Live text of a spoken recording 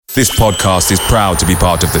This podcast is proud to be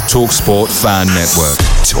part of the TalkSport Fan Network.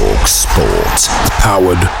 TalkSport.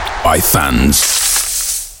 Powered by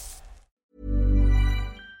fans.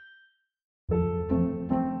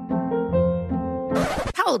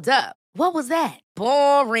 Hold up. What was that?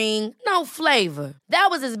 Boring. No flavor. That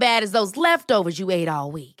was as bad as those leftovers you ate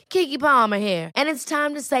all week. Keke Palmer here. And it's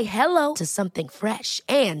time to say hello to something fresh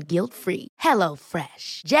and guilt-free. Hello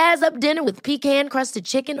Fresh. Jazz up dinner with pecan-crusted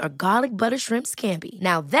chicken or garlic butter shrimp scampi.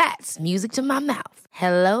 Now that's music to my mouth.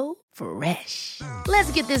 Hello Fresh.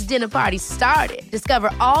 Let's get this dinner party started.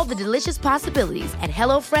 Discover all the delicious possibilities at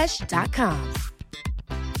hellofresh.com.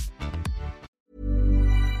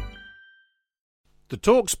 The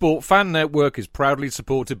TalkSport Fan Network is proudly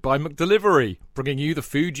supported by McDelivery, bringing you the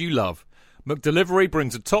food you love. McDelivery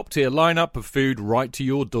brings a top-tier lineup of food right to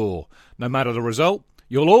your door. No matter the result,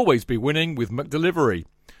 you'll always be winning with McDelivery.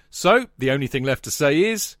 So, the only thing left to say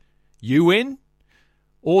is, you win?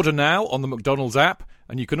 Order now on the McDonald's app,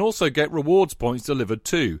 and you can also get rewards points delivered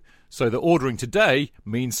too, so that ordering today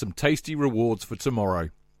means some tasty rewards for tomorrow.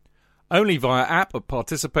 Only via app at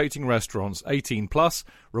participating restaurants. 18 plus.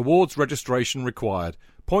 Rewards registration required.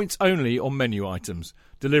 Points only on menu items.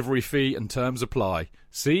 Delivery fee and terms apply.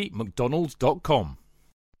 See mcdonalds.com.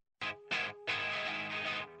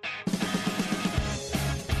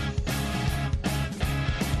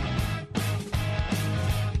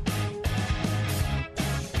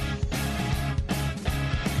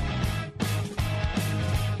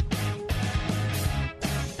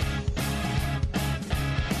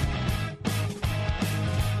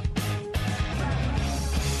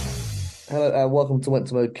 Hello and welcome to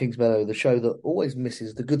Kingsmeadow, the show that always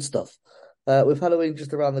misses the good stuff. With Halloween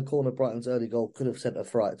just around the corner, Brighton's early goal could have sent a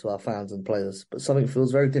fright to our fans and players, but something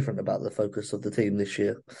feels very different about the focus of the team this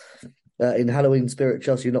year. In Halloween spirit,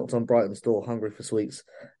 Chelsea knocked on Brighton's door hungry for sweets,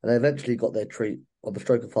 and they eventually got their treat on the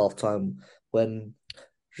stroke of half-time when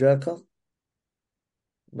Sjoeke,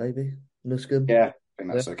 maybe, Nusken? Yeah, I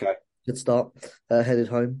think that's okay. Good start, headed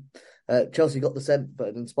home. Chelsea got the scent, but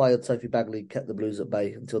an inspired Sophie Bagley kept the Blues at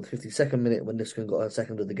bay until the 52nd minute when Nusken got her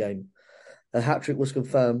second of the game. A hat-trick was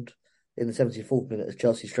confirmed in the 74th minute as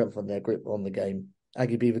Chelsea strengthened their grip on the game.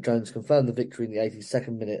 Aggie Beaver-Jones confirmed the victory in the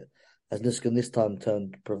 82nd minute as Nusken this time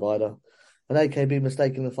turned provider. An AKB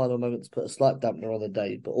mistake in the final moments put a slight dampener on the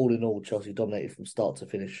day, but all in all, Chelsea dominated from start to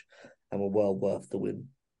finish and were well worth the win.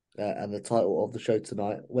 And the title of the show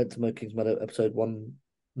tonight, Went to Mo Kingsmeadow, episode 1,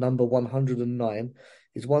 number 109,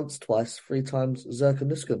 is once, twice, three times Sjoeke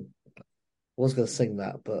Nusken. I was going to sing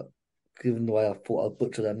that, but given the way I thought I'd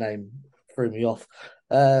butcher their name, threw me off.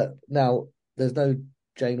 Now, there's no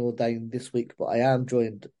Jane or Dane this week, but I am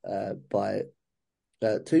joined by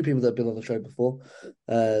two people that have been on the show before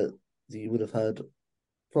that you would have heard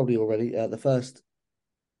probably already. The first,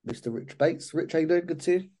 Mr. Rich Bates. Rich, how you doing? Good to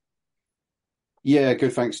see you. Yeah,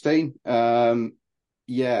 good. Thanks, Dean. A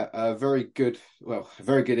very good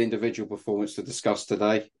individual performance to discuss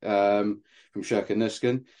today from Sjoeke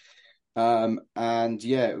Nusken.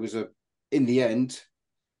 It was in the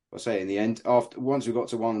end, after once we got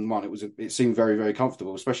to 1-1, it seemed very, very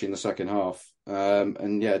comfortable, especially in the second half.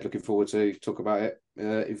 Looking forward to talk about it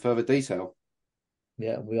in further detail.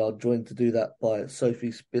 Yeah, we are joined to do that by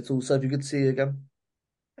Sophie Spittle. Sophie, good to see you again.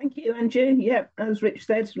 Thank you, Andrew. Yeah, as Rich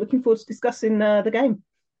said, looking forward to discussing the game.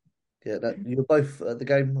 Yeah, you were both at the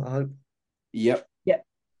game, I hope. Yep.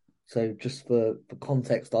 So just for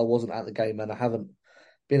context, I wasn't at the game and I haven't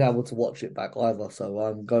been able to watch it back either. So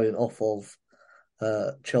I'm going off of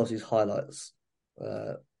Chelsea's highlights.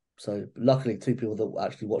 So luckily, two people that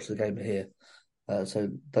actually watch the game are here. So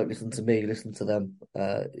don't listen to me, listen to them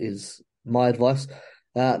is my advice.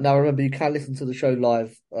 Now, remember, you can listen to the show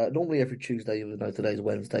live, normally every Tuesday, even though today's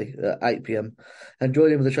Wednesday, at 8 p.m. And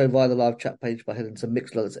join in with the show via the live chat page by heading to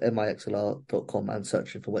mixlr.com and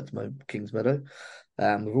searching for Wentmo Kingsmeadow.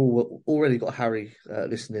 We've already got Harry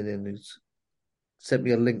listening in, who's sent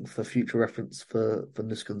me a link for future reference for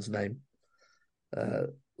Nusken's name.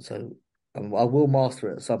 So I will master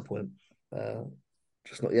it at some point,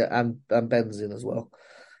 just not yet. And Ben's in as well.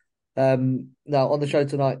 Now, on the show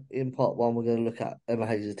tonight, in part one, we're going to look at Emma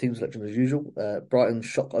Hayes' team selection as usual, Brighton's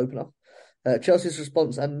shock opener, Chelsea's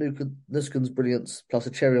response and Nusken's brilliance, plus a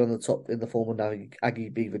cherry on the top in the form of Aggie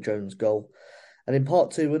Beaver-Jones' goal. And in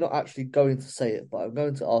part two, we're not actually going to say it, but I'm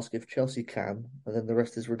going to ask if Chelsea can, and then the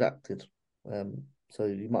rest is redacted. So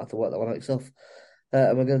you might have to work that one out yourself.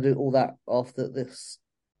 And we're going to do all that after this.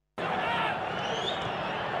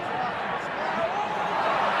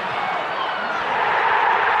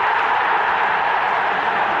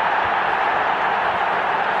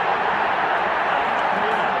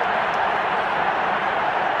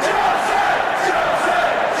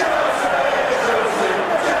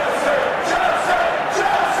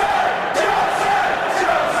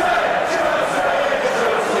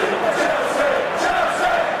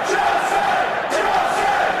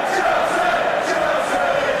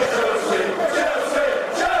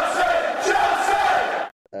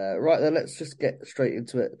 then let's just get straight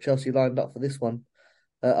into it. Chelsea lined up for this one.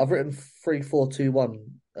 I've written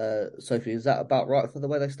 3-4-2-1. Sophie, is that about right for the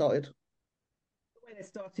way they started? The way they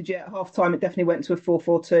started, yeah, at half time, it definitely went to a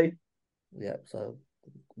 4-4-2. Yeah, so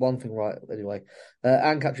one thing right anyway.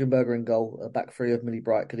 Anne Katzenberger in goal. Back three of Millie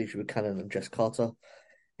Bright, Kadisha Buchanan, and Jess Carter.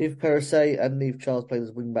 Yves Perisset and Neve Charles played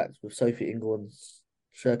as wing backs with Sophie Ingle and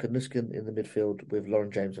Sjoeke Nusken in the midfield with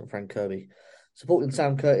Lauren James and Frank Kirby. Supporting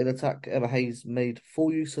Sam Kerr in attack, Emma Hayes made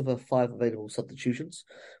full use of her 5 available substitutions,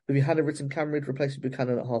 with Johanna Ritten-Camrid replacing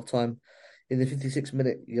Buchanan at half-time. In the 56th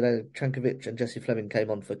minute, Jelena Chankovic and Jessie Fleming came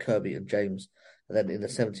on for Kirby and James. And then in the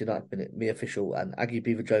 79th minute, Mia Fischel and Aggie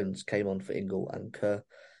Beaver-Jones came on for Ingle and Kerr.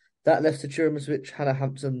 That left Tachira Misic, Hannah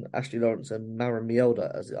Hampson, Ashley Lawrence and Mara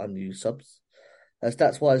Miolda as the unused subs.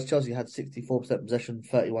 Stats-wise, Chelsea had 64% possession,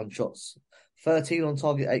 31 shots, 13 on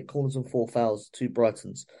target, 8 corners and 4 fouls, 2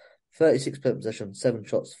 Brightons. 36% possession, 7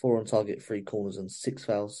 shots, 4 on target, 3 corners and 6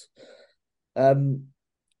 fouls.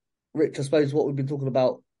 Rich, I suppose what we've been talking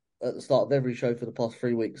about at the start of every show for the past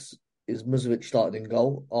 3 weeks is Muzovic starting in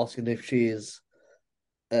goal, asking if she is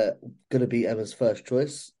going to be Emma's first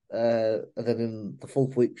choice. And then in the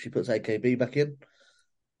 4th week, she puts AKB back in.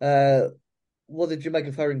 What did you make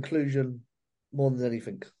of her inclusion more than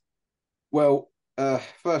anything? Well,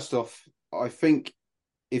 first off, I think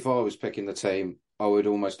if I was picking the team, I would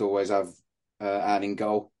almost always have Anne in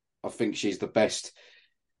goal. I think she's the best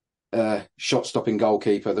shot-stopping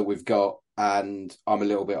goalkeeper that we've got, and I'm a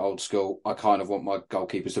little bit old school. I kind of want my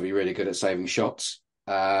goalkeepers to be really good at saving shots,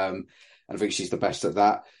 and I think she's the best at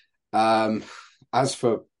that. As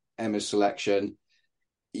for Emma's selection,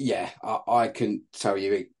 yeah, I couldn't tell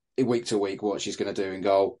you week to week what she's going to do in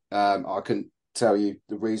goal. I couldn't tell you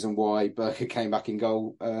the reason why Berker came back in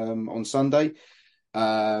goal on Sunday.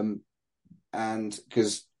 And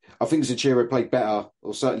because I think Zachira played better,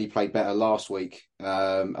 or certainly played better last week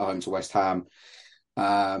at home to West Ham.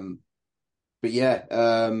 But yeah,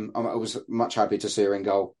 I was much happy to see her in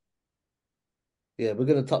goal. Yeah, we're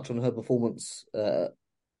going to touch on her performance a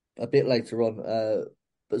bit later on.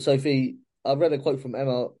 But Sophie, I read a quote from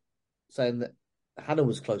Emma saying that Hannah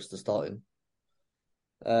was close to starting,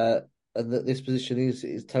 and that this position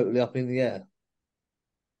is totally up in the air.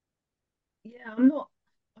 Yeah, I don't know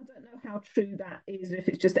how true that is, if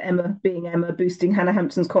it's just Emma being Emma, boosting Hannah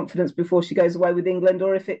Hampson's confidence before she goes away with England,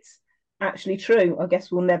 or if it's actually true. I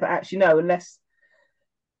guess we'll never actually know unless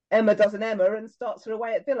Emma does an Emma and starts her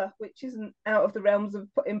away at Villa, which isn't out of the realms of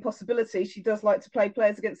impossibility. She does like to play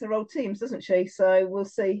players against their old teams, doesn't she? So we'll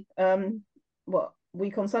see. What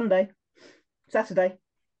week on Saturday?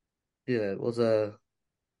 Yeah, it was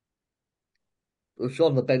she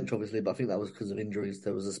on the bench, obviously, but I think that was because of injuries.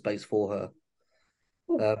 There was a space for her.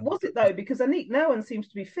 Well, was it though? Because Anique Nouwen seems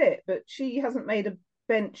to be fit, but she hasn't made a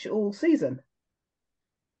bench all season.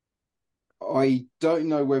 I don't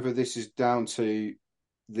know whether this is down to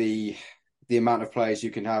the amount of players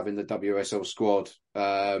you can have in the WSL squad.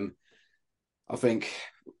 I think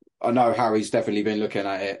I know Harry's definitely been looking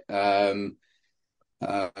at it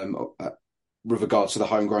with regards to the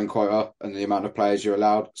homegrown quota and the amount of players you're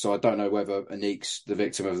allowed. So I don't know whether Anique's the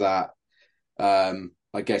victim of that.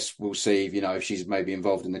 I guess we'll see, if she's maybe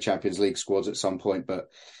involved in the Champions League squads at some point. But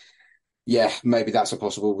yeah, maybe that's a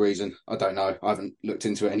possible reason. I don't know. I haven't looked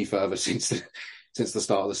into it any further since the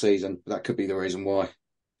start of the season. But that could be the reason why.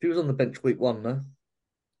 She was on the bench week 1, no?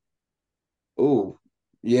 Oh,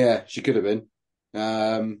 yeah, she could have been.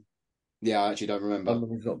 Yeah, I actually don't remember.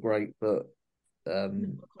 Memory's not great, but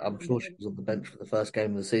I'm sure she was on the bench for the first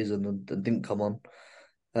game of the season and didn't come on.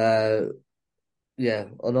 Yeah,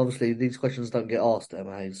 and obviously these questions don't get asked,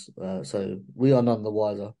 Emma Hayes, so we are none the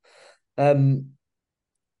wiser.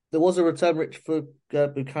 There was a return, Rich, for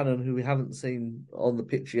Buchanan, who we haven't seen on the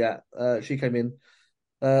pitch yet. She came in,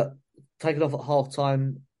 taken off at half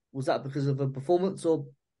time. Was that because of her performance or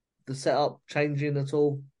the setup changing at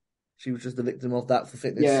all? She was just a victim of that for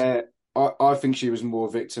fitness. Yeah, I think she was more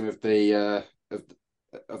a victim of the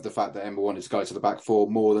of the fact that Emma wanted to go to the back four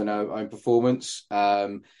more than her own performance.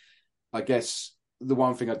 I guess the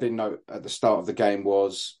one thing I didn't know at the start of the game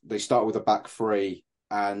was they started with a back three,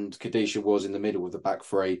 and Kadisha was in the middle of the back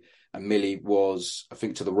three, and Millie was, I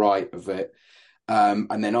think, to the right of it.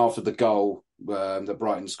 And then after the goal that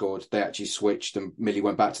Brighton scored, they actually switched, and Millie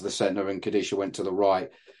went back to the centre, and Kadisha went to the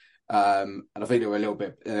right. And I think they were a little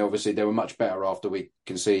bit, obviously they were much better after we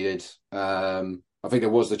conceded. I think there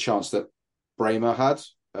was the chance that Bremer had,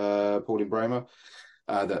 Pauline Bremer,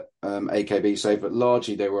 that AKB saved, but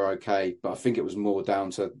largely they were okay. But I think it was more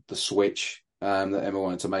down to the switch that Emma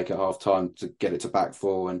wanted to make at half time to get it to back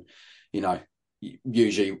four. And,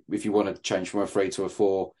 usually if you want to change from a 3 to a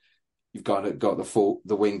 4, you've got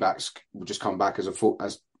the wing backs will just come back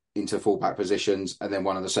as into full back positions, and then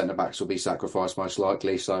one of the centre backs will be sacrificed most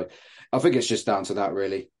likely. So I think it's just down to that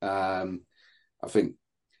really. I think,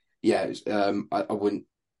 yeah, I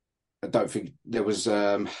don't think there was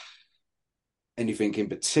anything in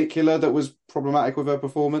particular that was problematic with her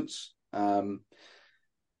performance.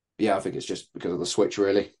 Yeah, I think it's just because of the switch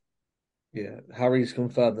really. Yeah, Harry's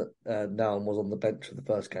confirmed that Noun was on the bench for the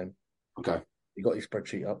first game. Okay. You got your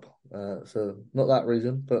spreadsheet up, so not that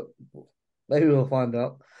reason, but maybe we'll find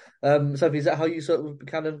out. Sophie, is that how you saw it with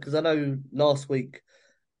Buchanan? Because I know last week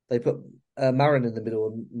they put Marin in the middle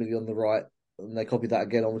and Millie on the right, and they copied that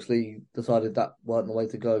again. Obviously, decided that weren't the way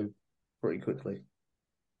to go pretty quickly.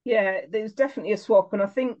 Yeah, there's definitely a swap, and I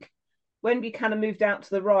think when Buchanan moved out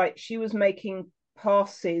to the right, she was making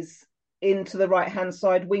passes into the right hand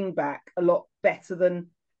side wing back a lot better than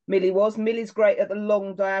Millie was. Millie's great at the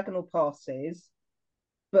long diagonal passes,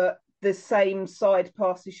 but the same side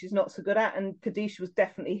passes she's not so good at. And Kadisha was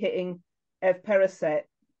definitely hitting Ev Pereset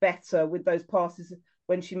better with those passes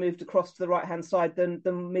when she moved across to the right hand side than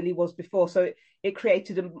Millie was before. So it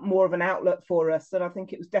created more of an outlet for us. And I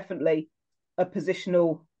think it was definitely a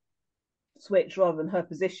positional switch rather than her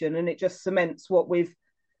position. And it just cements what we've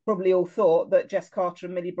probably all thought, that Jess Carter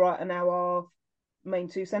and Millie Bright are now our main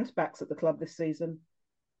two centre backs at the club this season.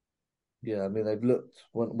 Yeah, I mean they've looked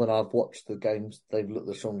when I've watched the games, they've looked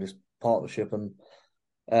the strongest partnership, and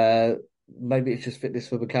maybe it's just fitness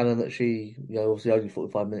for Buchanan that she, obviously only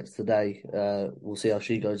 45 minutes today. We'll see how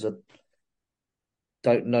she goes. I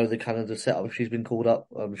don't know the Canada setup if she's been called up.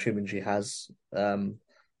 I'm assuming she has.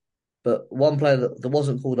 But one player that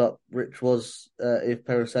wasn't called up, Rich, was Yves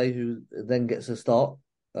Perisset, who then gets a start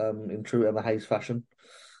in true Emma Hayes fashion.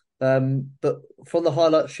 But from the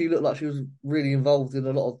highlights, she looked like she was really involved in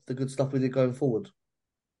a lot of the good stuff we did going forward.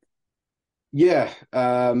 Yeah,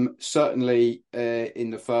 certainly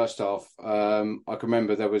in the first half. I can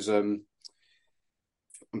remember there was I'm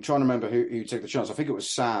trying to remember who took the chance. I think it was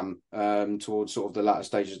Sam towards sort of the latter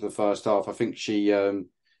stages of the first half. I think she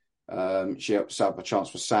set up a chance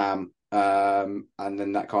for Sam, and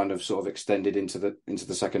then that kind of sort of extended into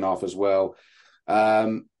the second half as well.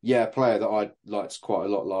 Yeah, a player that I liked quite a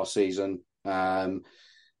lot last season.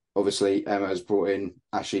 Obviously, Emma has brought in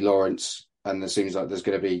Ashley Lawrence, and it seems like there's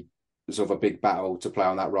going to be sort of a big battle to play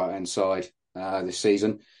on that right hand side this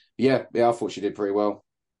season. Yeah, I thought she did pretty well.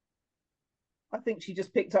 I think she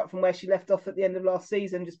just picked up from where she left off at the end of last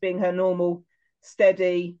season, just being her normal,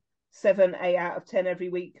 steady 7, 8 out of 10 every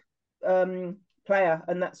week player,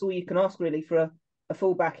 and that's all you can ask really for a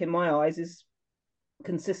fullback in my eyes, is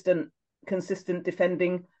consistent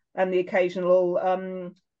defending and the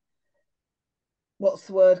occasional what's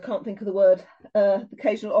the word? Can't think of the word.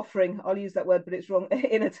 Occasional offering. I'll use that word, but it's wrong.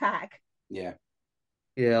 In attack. Yeah.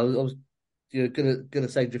 Yeah, I was gonna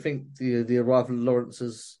say, do you think the arrival of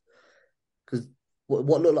Lawrence's, because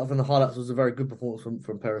what looked like from the highlights was a very good performance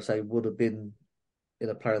from Perisset, would have been in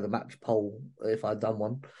a player of the match poll if I'd done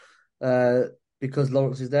one. Because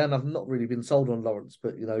Lawrence is there, and I've not really been sold on Lawrence,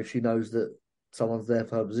 but she knows that someone's there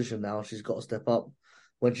for her position now. She's got to step up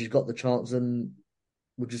when she's got the chance. And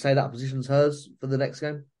would you say that position's hers for the next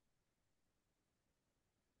game?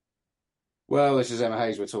 Well, this is Emma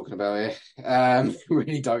Hayes we're talking about here.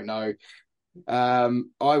 Really don't know.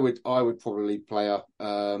 I would probably play her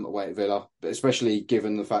away at Villa, but especially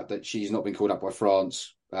given the fact that she's not been called up by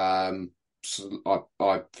France. So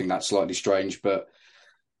I think that's slightly strange, but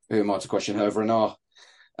who am I to question her over an R?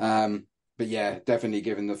 But yeah, definitely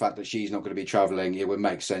given the fact that she's not going to be travelling, it would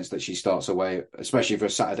make sense that she starts away, especially for a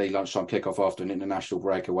Saturday lunchtime kickoff after an international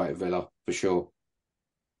break away at Villa, for sure.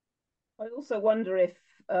 I also wonder if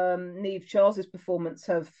Niamh Charles's performance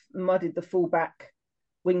have muddied the fullback,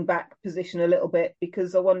 wing back position a little bit,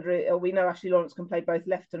 because I wonder, we know Ashley Lawrence can play both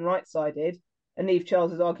left and right sided, and Niamh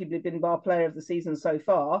Charles has arguably been our player of the season so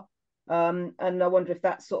far. And I wonder if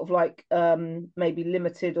that's sort of like maybe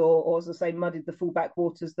limited or, as I say, muddied the fullback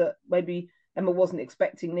waters, that maybe Emma wasn't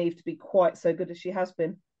expecting Niamh to be quite so good as she has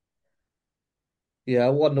been. Yeah, I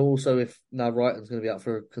wonder also if now Wrighton's going to be out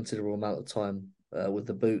for a considerable amount of time with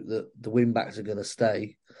the boot, that the wing backs are going to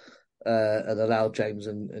stay and allow James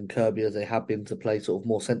and Kirby, as they have been, to play sort of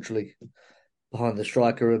more centrally behind the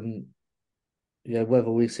striker. And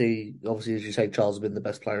whether we see, obviously, as you say, Charles has been the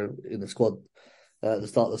best player in the squad at the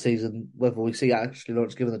start of the season, whether we see Ashley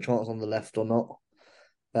Lawrence given a chance on the left or not.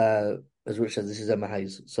 As Rich says, this is Emma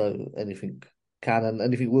Hayes, so anything can and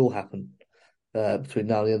anything will happen between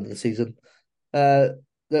now and the end of the season. There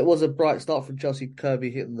was a bright start from Chelsea,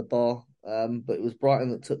 Kirby hitting the bar, but it was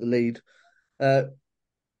Brighton that took the lead.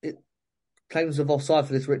 Claims of offside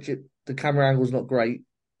for this, Richard. The camera angle's not great.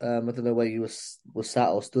 I don't know where you were sat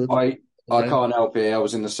or stood. I can't help it. I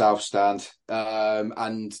was in the south stand,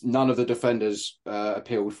 and none of the defenders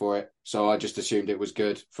appealed for it, so I just assumed it was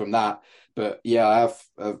good from that. But yeah,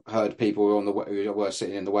 I've heard people who were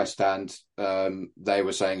sitting in the west stand. They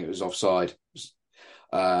were saying it was offside.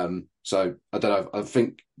 So I don't know. I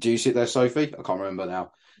think, do you sit there, Sophie? I can't remember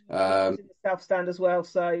now. I was in the south stand as well,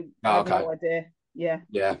 so I have no idea.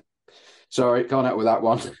 Yeah. Sorry, can't help with that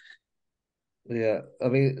one. Yeah, I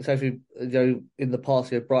mean, Sophie, in the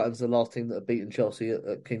past year, Brighton's the last team that have beaten Chelsea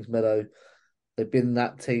at Kingsmeadow. They've been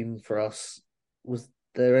that team for us. Was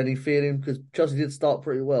there any feeling, because Chelsea did start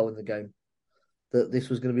pretty well in the game, that this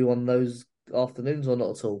was going to be one of those afternoons, or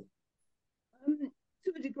not at all?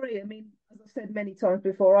 To a degree. I mean, as I've said many times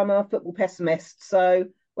before, I'm a football pessimist. So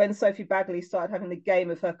when Sophie Bagley started having the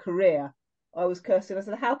game of her career, I was cursing. I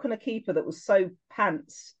said, how can a keeper that was so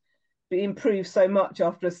pants improved so much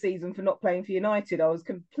after a season for not playing for United? I was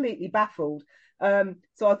completely baffled. So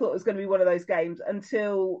I thought it was going to be one of those games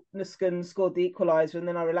until Nusken scored the equaliser, and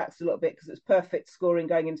then I relaxed a little bit because it was perfect scoring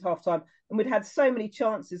going into half time. And we'd had so many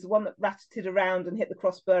chances, the one that ratted around and hit the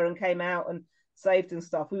crossbar and came out and saved and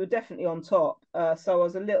stuff. We were definitely on top. So I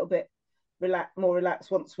was a little bit more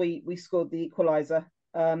relaxed once we scored the equaliser.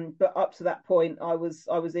 But up to that point, I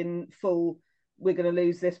was in full, we're going to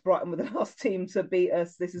lose this. Brighton were the last team to beat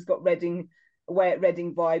us. This has got Reading, away at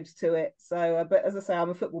Reading vibes to it. So, but as I say, I'm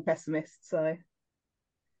a football pessimist. So,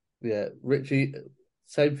 yeah, Richie,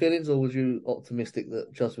 same feelings, or was you optimistic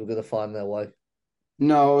that Chelsea were going to find their way?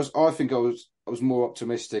 No, I think I was more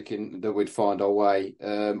optimistic in that we'd find our way.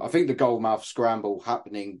 I think the goalmouth scramble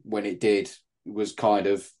happening when it did was kind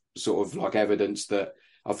of sort of like evidence that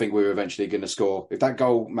I think we were eventually going to score. If that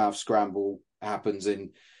goalmouth scramble happens in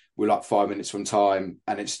we're like 5 minutes from time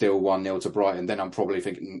and it's still 1-0 to Brighton, then I'm probably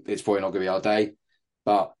thinking it's probably not going to be our day.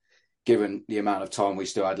 But given the amount of time we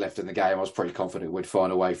still had left in the game, I was pretty confident we'd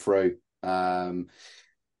find a way through. But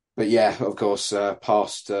yeah, of course,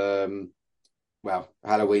 past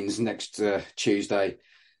Halloween's next Tuesday,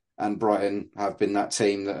 and Brighton have been that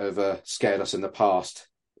team that have scared us in the past.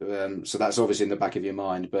 So that's obviously in the back of your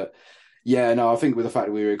mind. But yeah, no, I think with the fact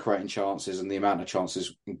that we were creating chances and the amount of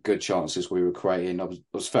chances, good chances we were creating, I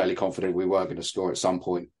was fairly confident we were going to score at some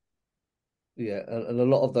point. Yeah, and a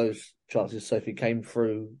lot of those chances, Sophie, came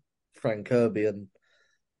through Fran Kirby.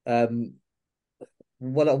 And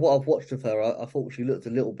what I've watched of her, I thought she looked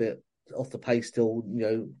a little bit off the pace still,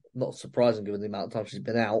 not surprising given the amount of time she's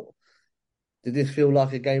been out. Did this feel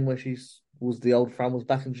like a game where the old Fran was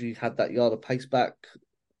back and she had that yard of pace back?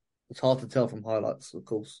 It's hard to tell from highlights, of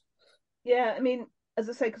course. Yeah, I mean, as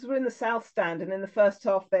I say, because we're in the south stand and in the first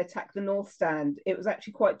half they attacked the north stand, it was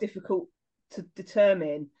actually quite difficult to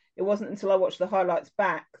determine. It wasn't until I watched the highlights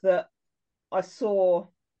back that I saw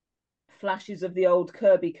flashes of the old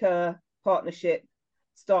Kirby Kerr partnership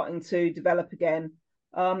starting to develop again.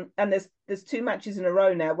 And there's 2 matches in a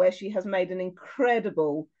row now where she has made an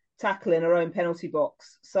incredible tackle in her own penalty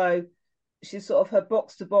box. So she's sort of, her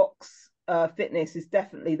box to box fitness is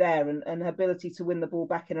definitely there, and her ability to win the ball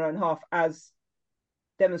back in her own half, as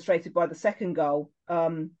demonstrated by the second goal,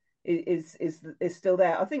 is still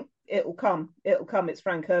there. I think it'll come. It's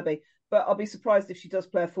Fran Kirby, but I'll be surprised if she does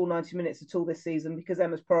play a full 90 minutes at all this season, because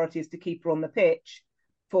Emma's priority is to keep her on the pitch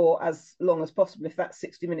for as long as possible. If that's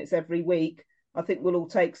 60 minutes every week, I think we'll all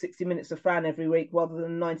take 60 minutes of Fran every week rather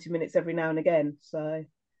than 90 minutes every now and again. So.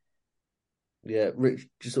 Yeah, Rich,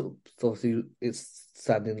 just sort of obviously it's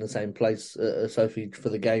standing in the same place as Sophie for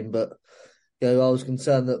the game, but I was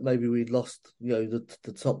concerned that maybe we'd lost the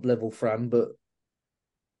top level Fran. But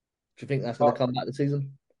do you think that's going to come back this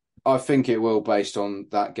season? I think it will, based on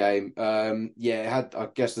that game. I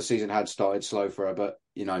guess the season had started slow for her, but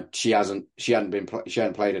she hadn't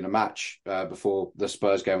played in a match before the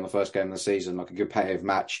Spurs game, the first game of the season, like a competitive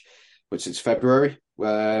match, but since February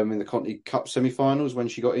in the Conti Cup semi-finals when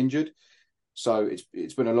she got injured. So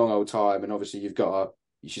it's been a long old time, and obviously she's got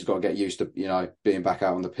to get used to being back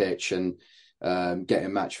out on the pitch and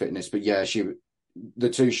getting match fitness. But yeah, the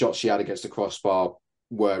 2 shots she had against the crossbar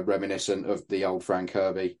were reminiscent of the old Fran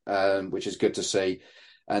Kirby, which is good to see.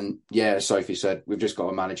 And yeah, as Sophie said, we've just got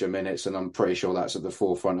to manage her minutes, and I'm pretty sure that's at the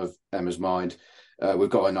forefront of Emma's mind. We've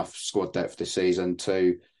got enough squad depth this season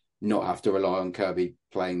to not have to rely on Kirby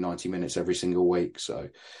playing 90 minutes every single week. So.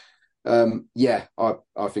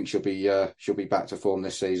 I think she'll be back to form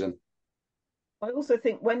this season. I also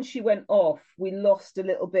think when she went off, we lost a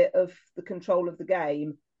little bit of the control of the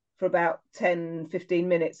game for about 10-15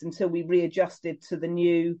 minutes until we readjusted to the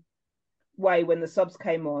new way when the subs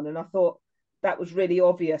came on. And I thought that was really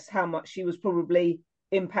obvious how much she was probably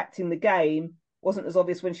impacting the game wasn't as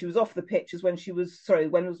obvious when she was off the pitch as when she was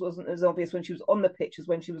wasn't as obvious when she was on the pitch as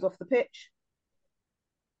when she was off the pitch.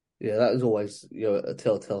 Yeah, that is always a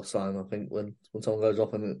telltale sign. I think when someone goes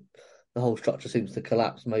off and the whole structure seems to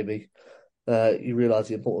collapse, maybe you realise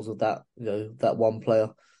the importance of that that one player.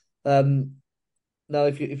 Now,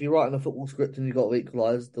 if you're writing a football script and you've got to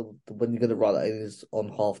equalise, when you're going to write that in is on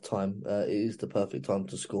half time. It is the perfect time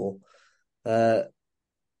to score. And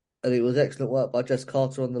it was excellent work by Jess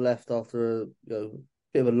Carter on the left after a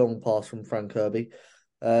bit of a long pass from Fran Kirby.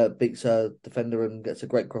 Beats her defender and gets a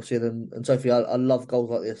great cross in. And Sophie, I love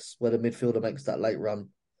goals like this where the midfielder makes that late run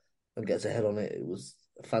and gets ahead on it. It was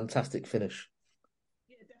a fantastic finish.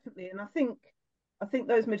 Yeah, definitely. And I think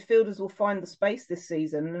those midfielders will find the space this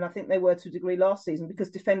season, and I think they were to a degree last season,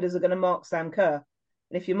 because defenders are going to mark Sam Kerr.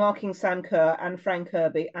 And if you're marking Sam Kerr and Fran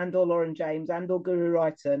Kirby or Lauren James or Guru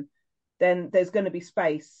Wrighton, then there's going to be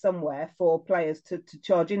space somewhere for players to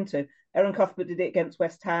charge into. Erin Cuthbert did it against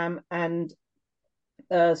West Ham, and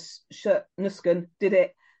Nusken did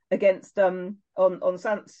it against on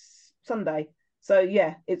Sunday. So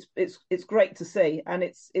yeah, it's great to see, and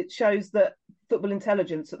it shows that football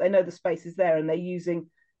intelligence, that they know the space is there and they're using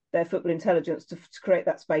their football intelligence to create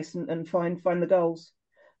that space and find the goals.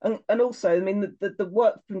 And also, I mean, the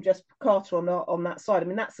work from Jess Carter on that side. I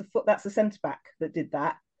mean, that's a centre back that did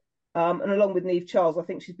that. And along with Niamh Charles, I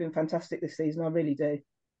think she's been fantastic this season. I really do.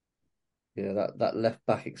 Yeah, that left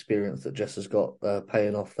back experience that Jess has got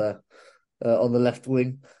paying off there on the left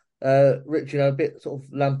wing. Rich, a bit sort of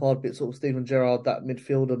Lampard, a bit sort of Steven Gerrard, that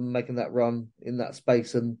midfielder making that run in that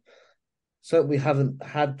space. And certainly we haven't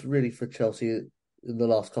had really for Chelsea in the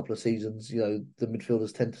last couple of seasons. The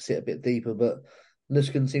midfielders tend to sit a bit deeper, but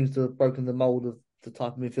Nusken seems to have broken the mould of the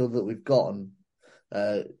type of midfielder that we've got. And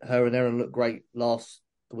her and Erin looked great the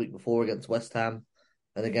week before against West Ham.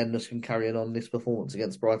 And again, Nusken carrying on this performance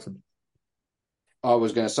against Brighton. I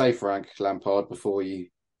was going to say Frank Lampard before you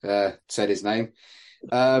said his name,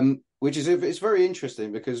 which is it's very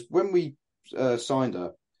interesting because when we signed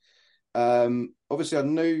her, obviously I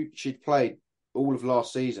knew she'd played all of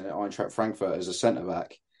last season at Eintracht Frankfurt as a centre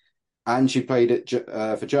back, and she played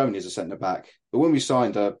for Germany as a centre back. But when we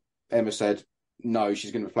signed her, Emma said no,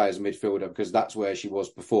 she's going to play as a midfielder because that's where she was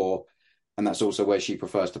before, and that's also where she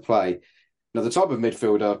prefers to play. Now, the type of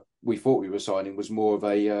midfielder we thought we were signing was more of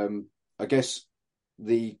a, I guess,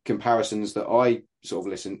 the comparisons that I sort of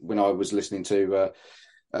listened when I was listening to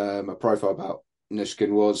a profile about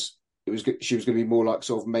Nusken she was going to be more like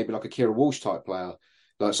sort of maybe like a Kira Walsh type player,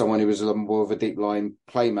 like someone who was a little more of a deep line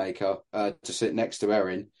playmaker to sit next to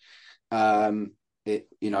Erin,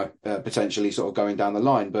 potentially sort of going down the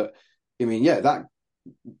line. But I mean, yeah,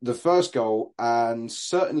 the first goal and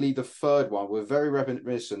certainly the third one were very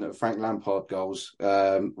reminiscent of Frank Lampard goals.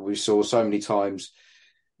 We saw so many times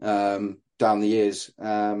down the years.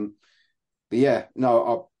 But yeah,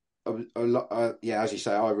 no, as you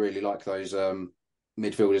say, I really like those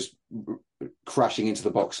midfielders crashing into the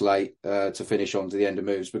box late to finish on to the end of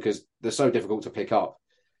moves because they're so difficult to pick up.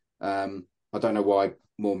 I don't know why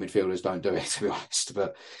more midfielders don't do it, to be honest,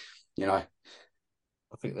 but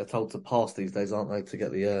I think they're told to pass these days, aren't they, to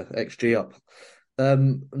get the XG up.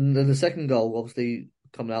 And then the second goal, obviously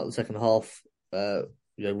coming out the second half,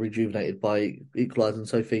 rejuvenated by equalising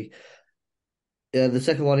Sophie. Yeah, the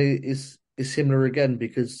second one is similar again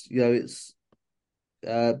because it's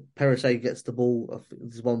Perisset gets the ball.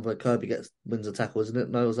 There's one where Kirby wins a tackle, isn't it?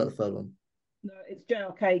 No, was that the third one? No, it's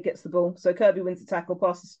JRK gets the ball. So Kirby wins the tackle,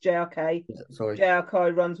 passes to JRK. Sorry,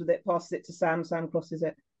 JRK runs with it, passes it to Sam. Sam crosses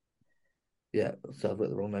it. Yeah, so I've got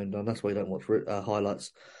the wrong name down. That's why you don't watch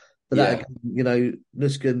highlights. But that,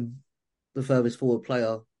 Nusken, the furthest forward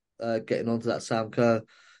player, getting onto that Sam Kerr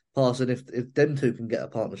pass, and if them two can get a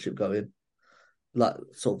partnership going, like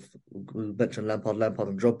sort of we mentioned Lampard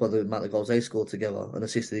and Drogba, the amount of goals they scored together and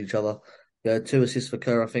assisted each other. 2 assists for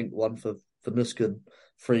Kerr, I think, 1 for Nusken,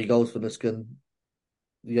 3 goals for Nusken.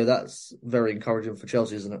 That's very encouraging for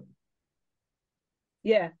Chelsea, isn't it?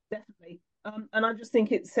 Yeah, definitely. And I just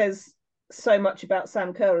think it says so much about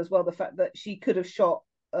Sam Kerr as well, the fact that she could have shot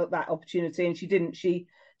at that opportunity and she didn't. She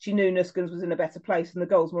knew Nusken's was in a better place and the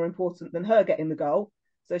goal's more important than her getting the goal.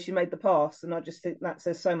 So she made the pass, and I just think that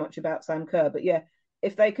says so much about Sam Kerr. But yeah,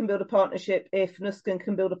 if they can build a partnership, if Nusken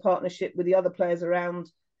can build a partnership with the other players around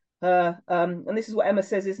her, and this is what Emma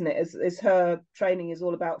says, isn't it? Is her training is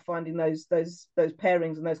all about finding those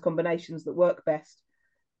pairings and those combinations that work best.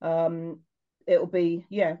 It'll be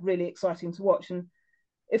really exciting to watch. And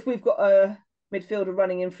if we've got a midfielder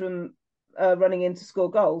running in to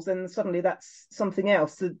score goals, then suddenly that's something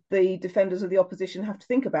else that the defenders of the opposition have to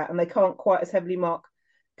think about, and they can't quite as heavily mark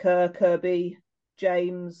Kerr, Kirby,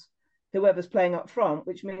 James, whoever's playing up front,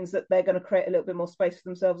 which means that they're going to create a little bit more space for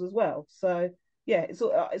themselves as well. So yeah, it's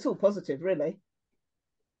all positive, really.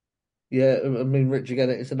 Yeah, I mean, Rich, again,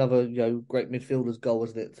 it's another great midfielder's goal,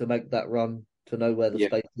 isn't it, to make that run, to know where the Yeah,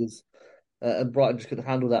 space is, and Brighton just couldn't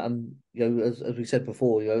handle that. And as we said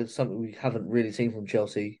before, it's something we haven't really seen from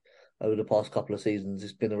Chelsea over the past couple of seasons.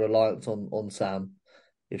 It's been a reliance on Sam.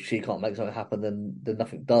 If she can't make something happen, then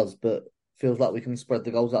nothing does. But feels like we can spread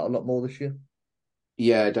the goals out a lot more this year.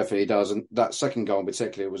 yeah, it definitely does. And that second goal in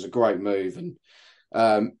particular was a great move. And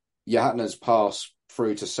Johanna's pass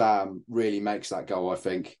through to Sam really makes that goal, I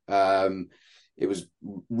think. It was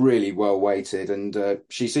really well weighted, and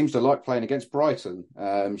she seems to like playing against Brighton.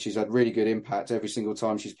 She's had really good impact every single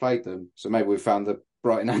time she's played them. So maybe we found the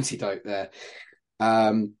Brighton antidote there.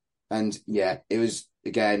 And yeah, it was,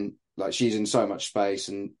 again, like, she's in so much space,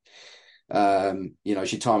 and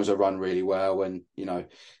she times her run really well. And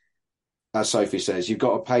as Sophie says, you've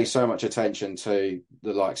got to pay so much attention to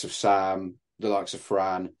the likes of Sam, the likes of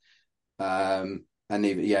Fran, and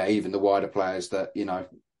even the wider players that,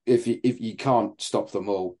 if you can't stop them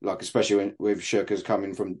all, like, especially with Sjoeke's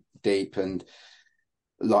coming from deep and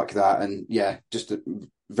like that. And yeah, just a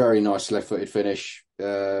very nice left-footed finish.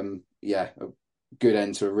 A good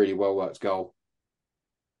end to a really well-worked goal.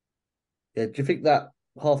 Yeah, do you think that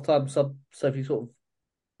half-time sub, Sophie, sort of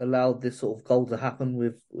allowed this sort of goal to happen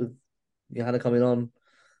with Johanna coming on?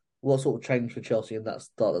 What sort of changed for Chelsea in that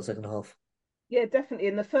start of the second half? Yeah, definitely.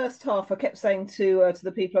 In the first half, I kept saying to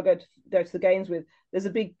the people I go to the games with, there's a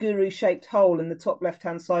big guru-shaped hole in the top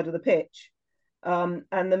left-hand side of the pitch, and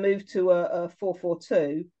the move to a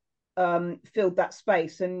 4-4-2 filled that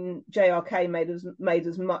space. And JRK made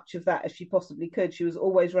as much of that as she possibly could. She was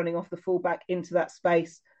always running off the fullback into that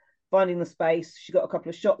space, finding the space. She got a couple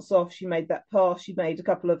of shots off. She made that pass. She made a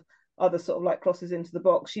couple of other sort of like crosses into the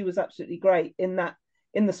box. She was absolutely great in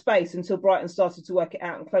the space until Brighton started to work it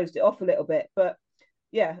out and closed it off a little bit. But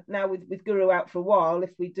yeah, now with Guru out for a while,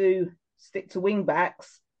 if we do stick to wing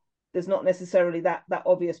backs, there's not necessarily that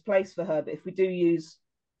obvious place for her. But if we do use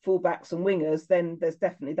fullbacks and wingers, then there's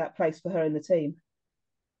definitely that place for her in the team.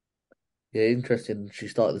 Yeah, interesting. She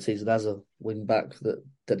started the season as a wing back that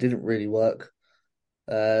didn't really work.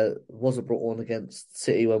 Wasn't brought on against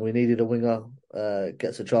City when we needed a winger.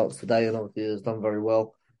 Gets a chance today and obviously has done very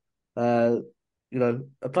well. A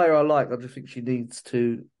player I like. I just think she needs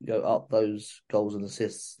to up those goals and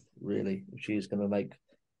assists, really, if she's going to make a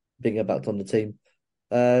big impact on the team.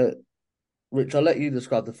 Rich, I'll let you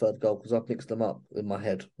describe the third goal because I've mixed them up in my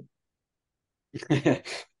head.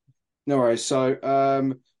 No worries. So,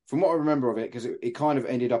 from what I remember of it, because it kind of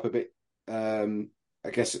ended up a bit, I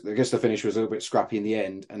guess the finish was a little bit scrappy in the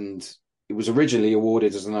end, and it was originally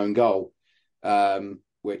awarded as an own goal,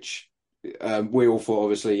 which we all thought,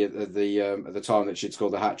 obviously, at the time that she'd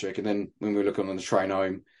scored the hat trick, and then when we were looking on the train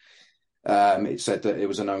home, it said that it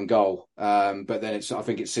was an own goal. But then I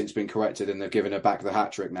think it's since been corrected, and they've given her back the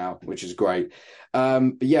hat trick now, which is great.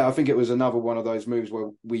 But yeah, I think it was another one of those moves where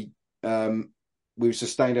we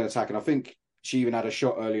sustained an attack, and I think she even had a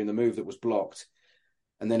shot earlier in the move that was blocked.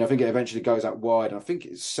 And then I think it eventually goes out wide. And I think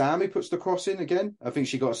it's Sam who puts the cross in again. I think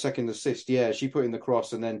she got a second assist. Yeah, she put in the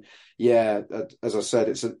cross. And then, yeah, as I said,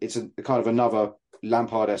 it's a kind of another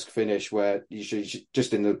Lampard-esque finish where she's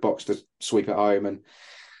just in the box to sweep it home.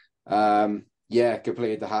 And,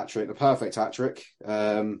 completed the hat-trick, the perfect hat-trick.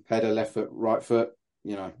 Header, left foot, right foot,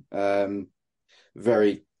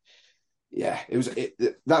 very... Yeah,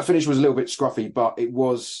 that finish was a little bit scruffy, but it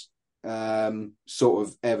was... sort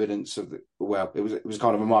of evidence of it was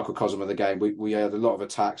kind of a microcosm of the game. We had a lot of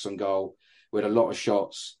attacks on goal, we had a lot of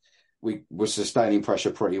shots, we were sustaining pressure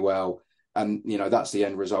pretty well, and that's the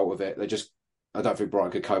end result of it. I don't think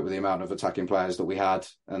Brighton could cope with the amount of attacking players that we had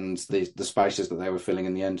and the spaces that they were filling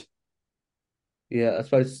in the end. Yeah, I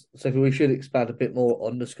suppose, Sophie, we should expand a bit more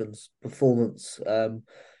on Nusken's performance. I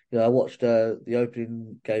watched the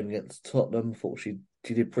opening game against Tottenham, thought she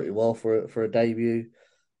did pretty well for a debut.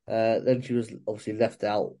 Then she was obviously left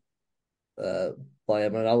out by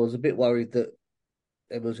Emma, and I was a bit worried that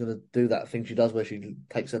Emma was going to do that thing she does where she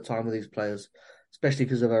takes her time with these players, especially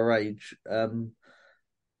because of her age.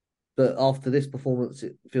 But after this performance,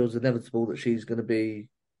 it feels inevitable that she's going to be,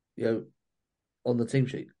 on the team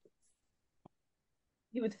sheet.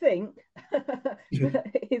 You would think.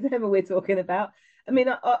 It's Emma we're talking about. I mean,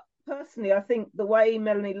 I personally, I think the way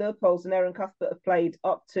Melanie Leupolz and Erin Cuthbert have played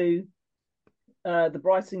up to the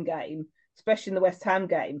Brighton game, especially in the West Ham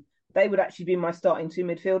game, they would actually be my starting two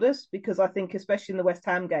midfielders, because I think especially in the West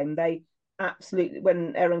Ham game, they absolutely,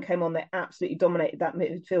 when Erin came on, they absolutely dominated that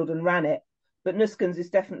midfield and ran it. But Nuskens is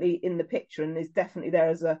definitely in the picture and is definitely there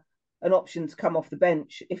as a an option to come off the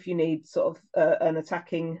bench if you need sort of an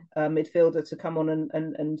attacking midfielder to come on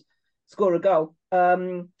and score a goal.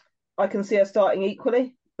 I can see her starting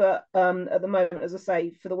equally, but at the moment, as I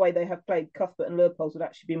say, for the way they have played, Cuthbert and Leupolz would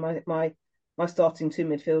actually be my starting two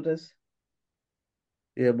midfielders.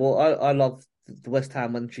 Yeah, well, I love the West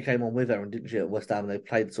Ham when she came on with Erin, didn't she, at West Ham? And they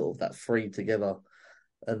played sort of that three together.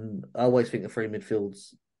 And I always think the three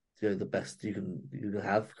midfields, the best you can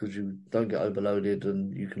have because you don't get overloaded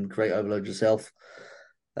and you can create overload yourself.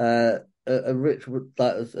 And Rich,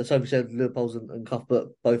 like as Sophie said, Leupolz and Cuthbert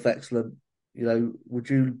both excellent. Would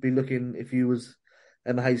you be looking if you was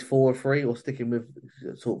Emma Hayes 4 or 3 or sticking with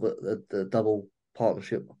sort of the double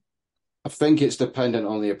partnership? I think it's dependent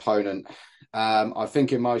on the opponent. I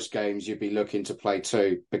think in most games you'd be looking to play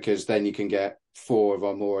 2 because then you can get 4 of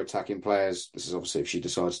our more attacking players. This is obviously if she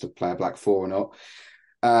decides to play a back 4 or not.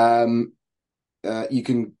 You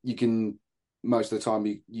can most of the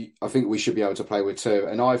time. I think we should be able to play with 2.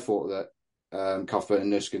 And I thought that Cuthbert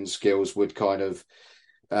and Nusken's skills would kind of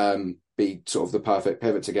be sort of the perfect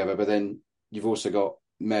pivot together. But then you've also got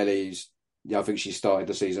Mellie's. I think she started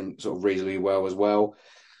the season sort of reasonably well as well.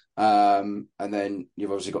 And then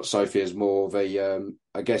you've obviously got Sophie as more of a.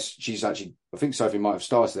 I guess I think Sophie might have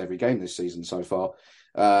started every game this season so far.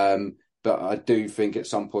 But I do think at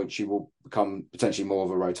some point she will become potentially more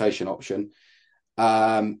of a rotation option.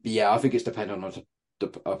 I think it's dependent on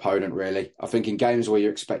the opponent, really. I think in games where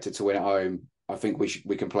you're expected to win at home, I think we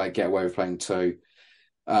can get away with playing 2.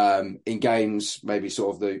 In games, maybe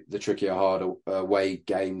sort of the trickier, harder away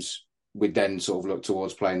games, we'd then sort of look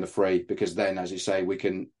towards playing the 3 because then, as you say, we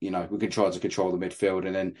can try to control the midfield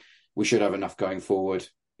and then we should have enough going forward,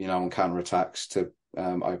 on counter-attacks to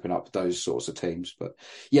open up those sorts of teams. But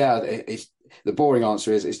yeah, it's the boring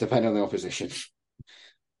answer is it's depending on the opposition.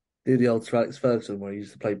 Do the old Sir Alex Ferguson where he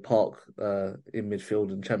used to play Park in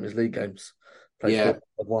midfield in Champions League games. Played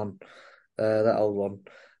 4-1, that old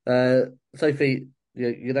one. Sophie,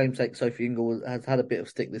 your namesake Sophie Ingle has had a bit of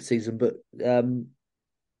stick this season, but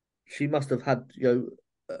she must have had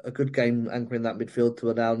a good game anchoring that midfield to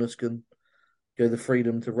allow Nusken the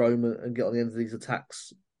freedom to roam and get on the end of these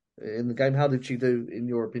attacks in the game. How did she do, in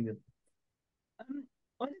your opinion?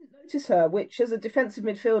 I didn't notice her, which as a defensive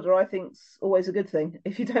midfielder, I think is always a good thing.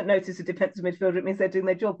 If you don't notice a defensive midfielder, it means they're doing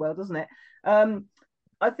their job well, doesn't it?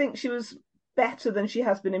 I think she was better than she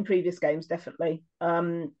has been in previous games, definitely.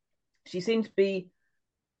 She seemed to be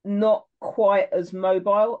not quite as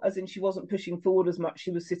mobile, as in she wasn't pushing forward as much. She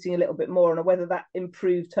was sitting a little bit more, and whether that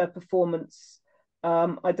improved her performance,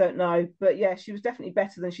 I don't know. But yeah, she was definitely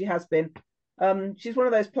better than she has been. She's one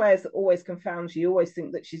of those players that always confounds you. You always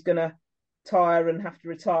think that she's going to tire and have to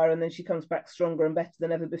retire, and then she comes back stronger and better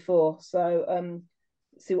than ever before. So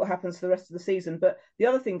see what happens for the rest of the season. But the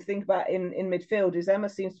other thing to think about in midfield is Emma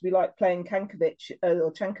seems to be like playing Cankovic,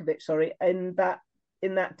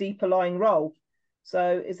 in that deeper lying role.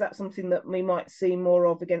 So is that something that we might see more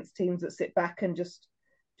of against teams that sit back and just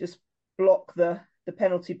block the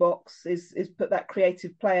penalty box? Is put that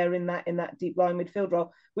creative player in that deep lying midfield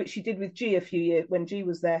role, which she did with G a few years when G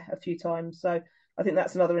was there a few times. So I think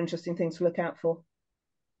that's another interesting thing to look out for.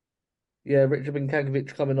 Yeah, Richard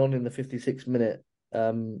Cankovic coming on in the 56th minute,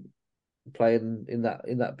 playing in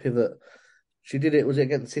that pivot. She did it. Was it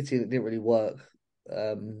against City? And it didn't really work.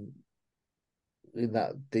 In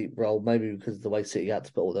that deep role, maybe because of the way City had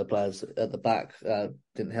to put all their players at the back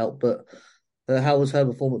didn't help. But how was her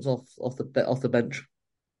performance off the bench?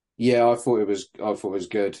 Yeah, I thought it was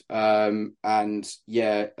good. And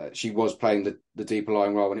yeah, she was playing the deeper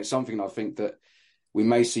lying role, and it's something I think that we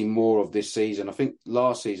may see more of this season. I think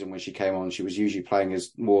last season when she came on, she was usually playing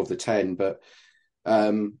as more of the 10. But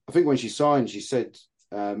I think when she signed, she said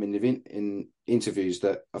in interviews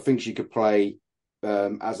that I think she could play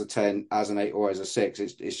as a 10, as an 8, or as a 6.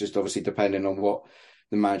 It's just obviously depending on what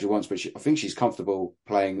the manager wants. But I think she's comfortable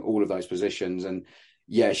playing all of those positions. And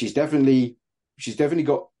yeah, she's definitely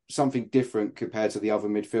got something different compared to the other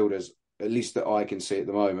midfielders, at least that I can see at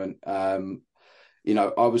the moment. I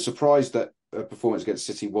was surprised that her performance against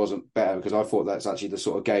City wasn't better because I thought that's actually the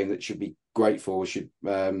sort of game that should be great for. Should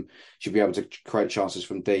be able to create chances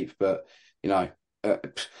from deep. But not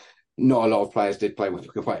a lot of players did play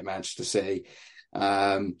with Manchester City.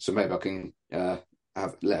 So maybe I can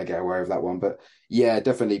let her get away with that one. But yeah,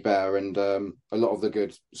 definitely better. And a lot of the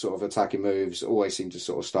good sort of attacking moves always seem to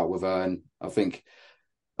sort of start with her. And I think,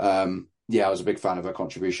 I was a big fan of her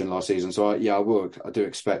contribution last season. So I do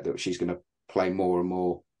expect that she's going to play more and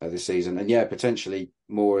more this season. And yeah, potentially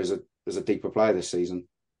more as a deeper player this season.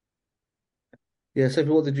 Yeah, Sophie,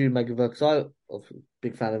 what did you make of her? Because I'm a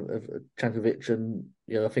big fan of Cankovic, and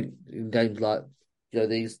I think in games like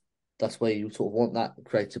these that's where you sort of want that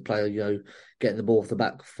creative player, getting the ball off the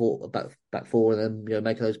back four, and then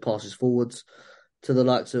making those passes forwards to the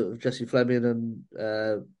likes of Jesse Fleming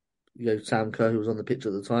and Sam Kerr, who was on the pitch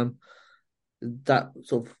at the time. That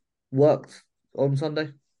sort of worked on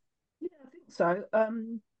Sunday. Yeah, I think so.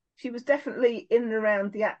 She was definitely in and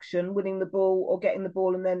around the action, winning the ball or getting the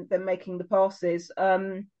ball and then making the passes.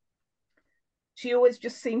 She always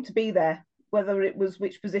just seemed to be there, whether it was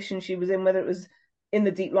which position she was in, whether it was in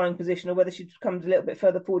the deep lying position or whether she'd come a little bit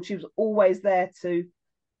further forward. She was always there to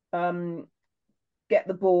get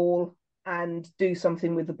the ball and do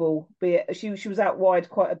something with the ball. Be it she was out wide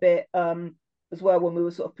quite a bit as well when we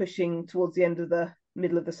were sort of pushing towards the end of the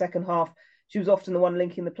middle of the second half. She was often the one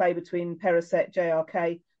linking the play between Perisset,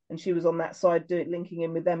 JRK, and she was on that side linking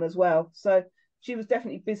in with them as well. So she was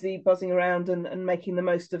definitely busy buzzing around and making the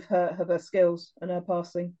most of her skills and her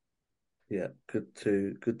passing. Yeah, good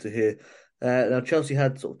to hear. Now Chelsea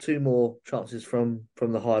had sort of two more chances from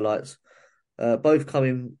the highlights, both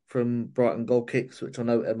coming from Brighton goal kicks, which I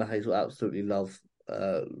know Emma Hayes will absolutely love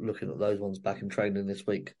looking at those ones back in training this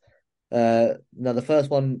week. Now the first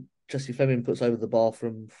one, Jessie Fleming puts over the bar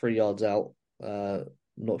from 3 yards out.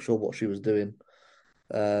 Not sure what she was doing.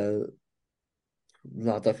 No,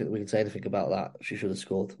 I don't think we can say anything about that. She should have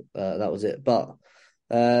scored. That was it. But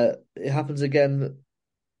it happens again,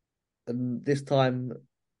 and this time,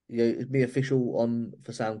 it's me official on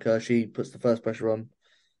for Sam Kerr. She puts the first pressure on.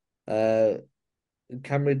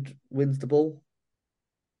 Cameron wins the ball.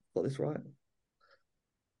 Got this right?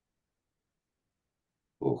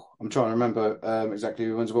 Oh, I'm trying to remember exactly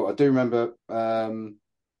who wins the ball. I do remember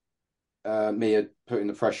Mia putting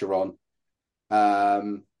the pressure on.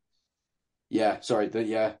 Yeah, sorry.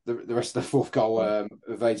 The rest of the fourth goal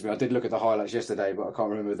evades me. I did look at the highlights yesterday, but I can't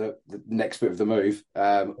remember the next bit of the move.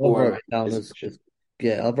 I wrote it down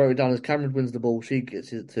as Cameron wins the ball. She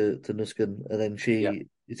gets it to Nusken, and then she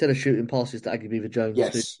instead of shooting passes to Aggie Beaver Jones, who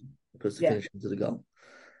puts the finish into the goal.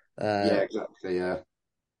 Exactly. Yeah,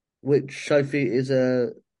 which Sophie is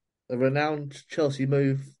a renowned Chelsea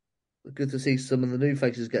move. Good to see some of the new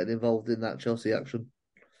faces getting involved in that Chelsea action.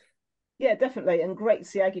 Yeah, definitely. And great to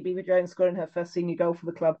see Aggie Beaver Jones scoring her first senior goal for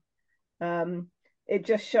the club. It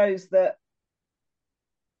just shows that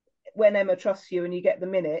when Emma trusts you and you get the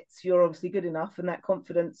minutes, you're obviously good enough, and that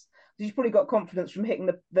confidence. She's probably got confidence from hitting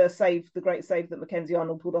the great save that Mackenzie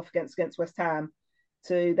Arnold pulled off against West Ham,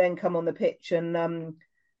 to then come on the pitch and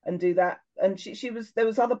do that. And there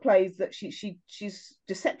was other plays that she's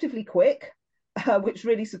deceptively quick, which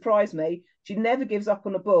really surprised me. She never gives up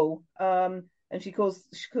on a ball. And she caused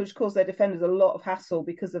their defenders a lot of hassle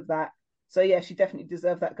because of that. So yeah, she definitely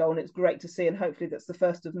deserved that goal, and it's great to see. And hopefully that's the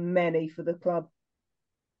first of many for the club.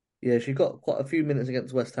 Yeah, she got quite a few minutes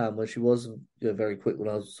against West Ham where she was very quick when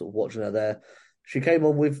I was sort of watching her there. She came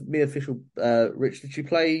on with me official. Rich, did she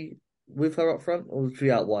play with her up front or was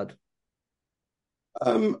she out wide?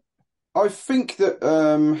 I think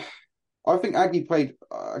Aggie played,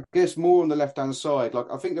 I guess, more on the left hand side. Like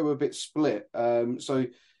I think they were a bit split. So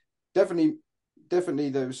definitely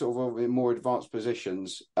they were sort of in more advanced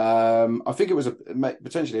positions. I think it was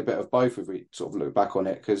potentially a bit of both if we sort of look back on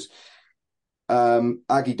it, because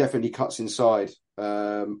Aggie definitely cuts inside.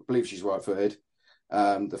 I believe she's right-footed.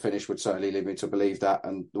 The finish would certainly lead me to believe that,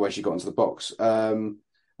 and the way she got into the box.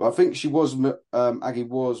 But I think Aggie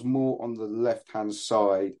was more on the left-hand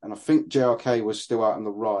side, and I think JRK was still out on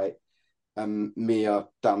the right, and Mia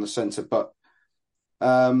down the centre. But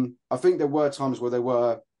I think there were times where they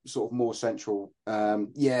were sort of more central. I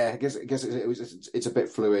guess it's a bit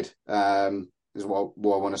fluid. Is what I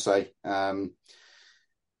want to say.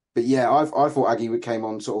 But yeah, I thought Aggie came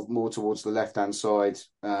on sort of more towards the left hand side,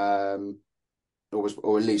 or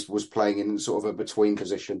at least was playing in sort of a between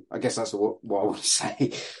position. I guess that's what I want to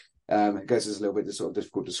say. I guess it's a little bit sort of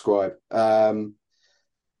difficult to describe. I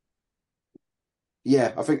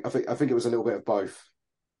think it was a little bit of both.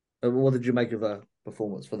 What did you make of her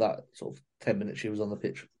performance for that sort of 10 minutes she was on the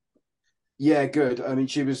pitch? Yeah, good. I mean,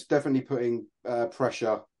 she was definitely putting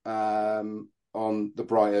pressure on the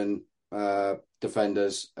Brighton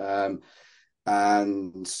defenders, and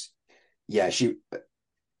yeah, she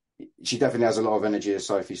definitely has a lot of energy, as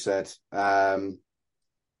Sophie said, and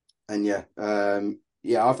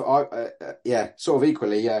sort of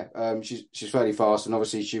equally, she's fairly fast, and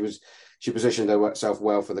obviously she positioned herself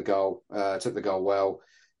well for the goal, took the goal well.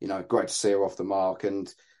 Great to see her off the mark,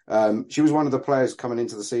 and she was one of the players coming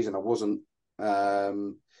into the season.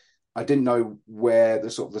 I didn't know where the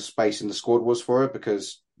sort of the space in the squad was for her,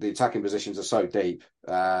 because the attacking positions are so deep,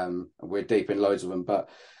 and we're deep in loads of them. But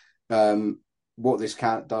what this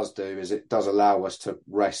does do is it does allow us to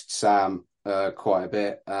rest Sam quite a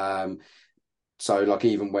bit. So like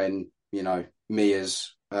even when,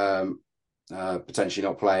 Mia's potentially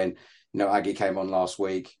not playing, Aggie came on last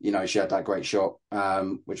week, she had that great shot,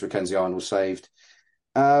 which Mackenzie Arnold saved.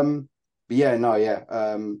 But yeah, no,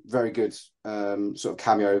 yeah, very good sort of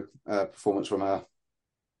cameo performance from her.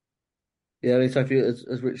 Yeah, I mean, so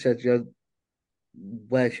as Rich said,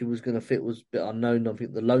 where she was going to fit was a bit unknown. I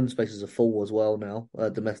think the loan spaces are full as well now,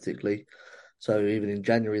 domestically. So even in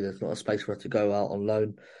January, there's not a space for her to go out on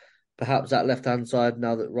loan. Perhaps that left-hand side,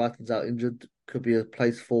 now that Wrighton's out injured, could be a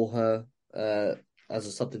place for her as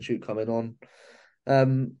a substitute coming on.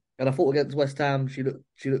 And I thought against West Ham, she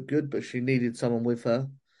looked good, but she needed someone with her.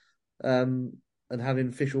 And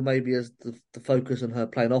having Fischl maybe as the focus and her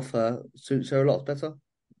playing off her suits her a lot better.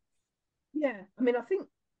 Yeah, I mean, I think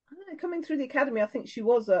coming through the academy, I think she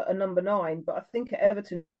was a number 9, but I think at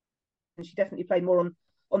Everton she definitely played more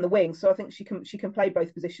on the wing. So I think she can play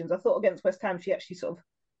both positions. I thought against West Ham she actually sort of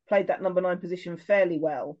played that number 9 position fairly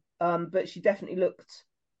well, but she definitely looked,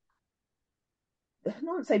 I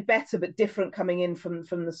wouldn't say better, but different coming in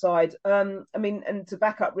from the side. I mean, and to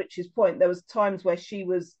back up Rich's point, there was times where she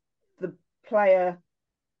was the player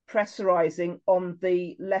pressurising on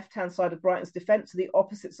the left-hand side of Brighton's defence, so the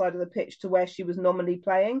opposite side of the pitch to where she was nominally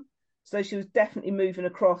playing. So she was definitely moving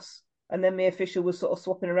across, and then Mia Fischl was sort of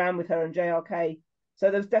swapping around with her and JRK. So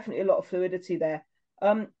there was definitely a lot of fluidity there.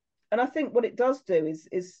 And I think what it does do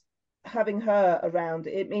is having her around.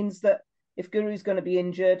 It means that if Guru's going to be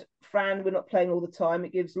injured, Fran, we're not playing all the time.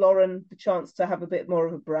 It gives Lauren the chance to have a bit more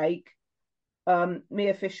of a break.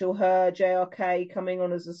 Mia Fischl, her, JRK coming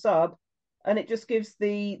on as a sub. And it just gives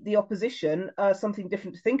the opposition something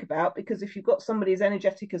different to think about, because if you've got somebody as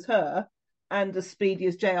energetic as her and as speedy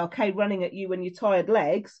as JRK running at you when you're tired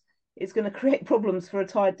legs, it's going to create problems for a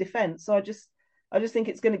tired defence. So I just think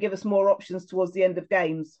it's going to give us more options towards the end of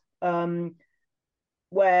games,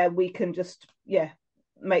 where we can just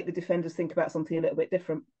make the defenders think about something a little bit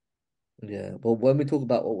different. Yeah, well, when we talk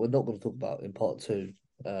about what we're not going to talk about in part 2,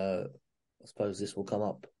 I suppose this will come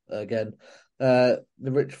up again. The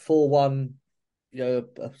Rich 4-1, a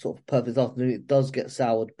sort of perfect afternoon. It does get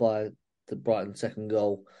soured by the Brighton second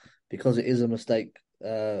goal because it is a mistake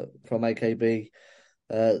from AKB.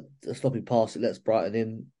 A sloppy pass, it lets Brighton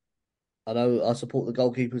in. I know I support the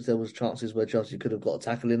goalkeepers. There was chances where Chelsea could have got a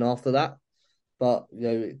tackle in after that, but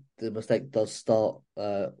the mistake does start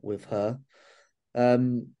with her.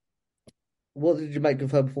 What did you make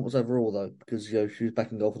of her performance overall, though? Because she was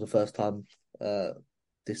back in goal for the first time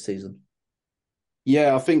this season.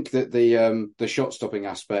 Yeah, I think that the shot stopping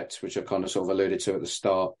aspect, which I kind of sort of alluded to at the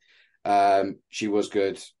start, she was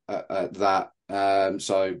good at that.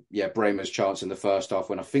 So yeah, Bremer's chance in the first half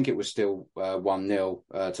when I think it was still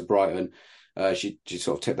 1-0 to Brighton. She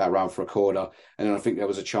sort of tipped that round for a corner, and then I think there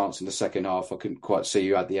was a chance in the second half. I couldn't quite see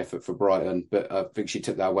who had the effort for Brighton, but I think she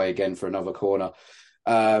tipped that away again for another corner.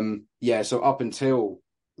 So up until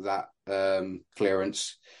that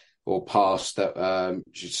clearance or pass that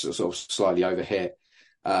she sort of slightly overhit,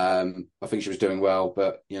 I think she was doing well,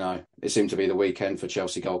 but it seemed to be the weekend for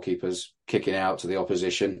Chelsea goalkeepers kicking out to the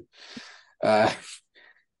opposition. But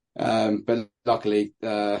luckily,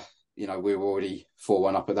 we were already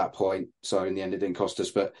 4-1 up at that point, so in the end it didn't cost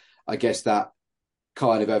us. But I guess that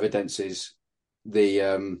kind of evidences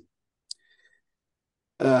the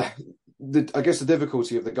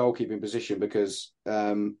difficulty of the goalkeeping position, because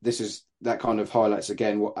that kind of highlights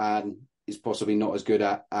again what Anne is possibly not as good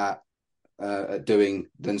at doing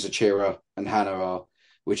than Zachira and Hannah are,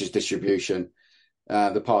 which is distribution.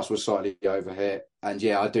 The pass was slightly overhit, and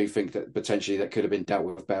I do think that potentially that could have been dealt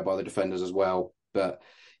with better by the defenders as well. But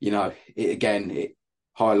it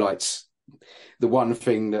highlights the one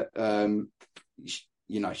thing that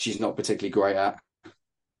she's not particularly great at.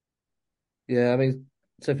 Yeah, I mean,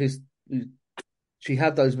 she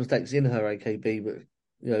had those mistakes in her AKB, but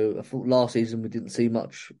I thought last season we didn't see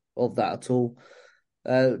much of that at all.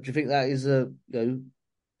 Do you think that is a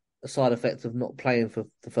side effect of not playing for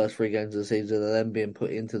the first 3 games of the season and then being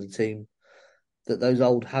put into the team, that those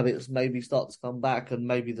old habits maybe start to come back, and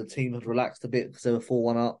maybe the team has relaxed a bit because they were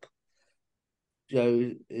 4-1 up?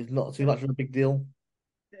 It's not too much of a big deal.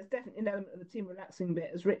 There's definitely an element of the team relaxing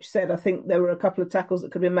bit. As Rich said, I think there were a couple of tackles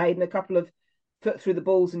that could be made and a couple of foot through the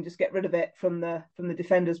balls and just get rid of it from the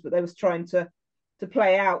defenders, but they was trying to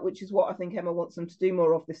play out, which is what I think Emma wants them to do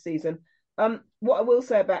more of this season. What I will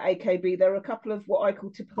say about AKB, there are a couple of what I call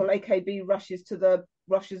typical AKB rushes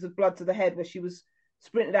of blood to the head, where she was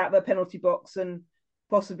sprinted out of her penalty box and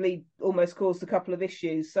possibly almost caused a couple of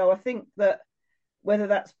issues. So I think that whether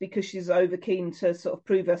that's because she's over keen to sort of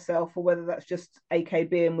prove herself, or whether that's just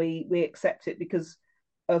AKB and we accept it because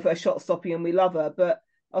of her shot stopping, and we love her. But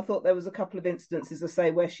I thought there was a couple of instances, I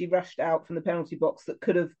say, where she rushed out from the penalty box that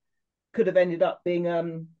could have ended up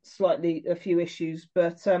being slightly a few issues.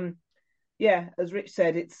 But as Rich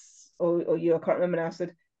said, or you, I can't remember now,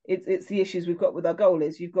 said it's the issues we've got with our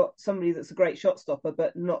goalies. You've got somebody that's a great shot stopper,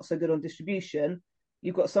 but not so good on distribution.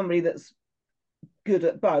 You've got somebody that's good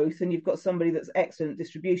at both, and you've got somebody that's excellent at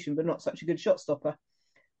distribution, but not such a good shot stopper.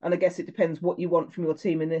 And I guess it depends what you want from your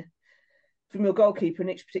team from your goalkeeper in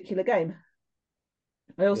each particular game.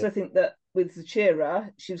 I also think that with Zachira,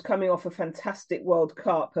 she was coming off a fantastic World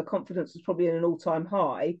Cup. Her confidence was probably in an all-time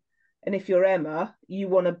high. And if you're Emma, you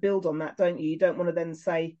want to build on that, don't you? You don't want to then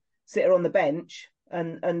say, sit her on the bench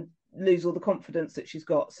and lose all the confidence that she's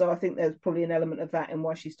got. So I think there's probably an element of that in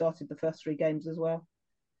why she started the first 3 games as well.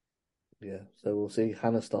 Yeah, so we'll see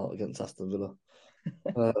Hannah start against Aston Villa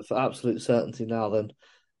for absolute certainty now then.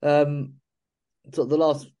 So the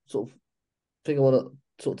last sort of thing I want to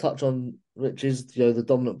sort of touch on, Rich, is the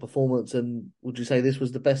dominant performance, and would you say this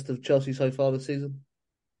was the best of Chelsea so far this season?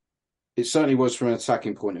 It certainly was from an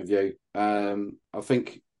attacking point of view. I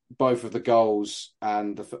think both of the goals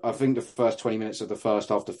and I think the first 20 minutes of the first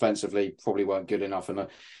half defensively probably weren't good enough, and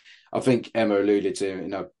I think Emma alluded to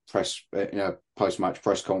in a post-match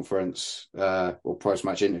press conference or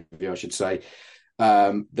post-match interview, I should say,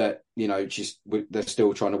 that they're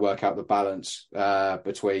still trying to work out the balance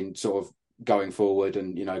between sort of going forward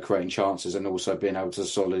and creating chances and also being able to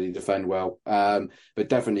solidly defend well. But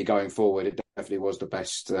definitely going forward, it definitely was the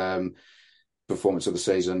best performance of the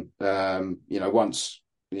season. Once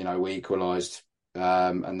we equalised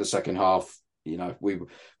and the second half, we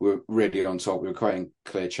were really on top. We were creating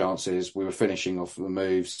clear chances. We were finishing off the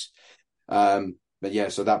moves. But yeah,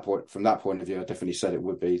 so from that point of view, I definitely said it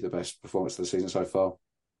would be the best performance of the season so far.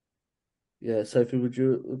 Yeah, Sophie, would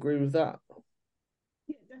you agree with that?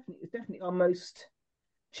 Yeah, definitely. It's definitely our most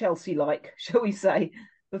Chelsea-like, shall we say,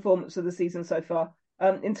 performance of the season so far.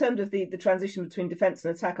 In terms of the transition between defence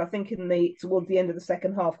and attack, I think towards the end of the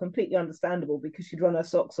second half, completely understandable because she'd run her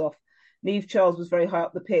socks off. Niamh Charles was very high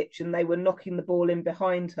up the pitch and they were knocking the ball in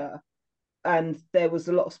behind her. And there was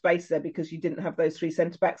a lot of space there because you didn't have those 3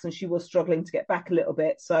 centre-backs and she was struggling to get back a little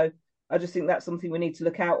bit. So I just think that's something we need to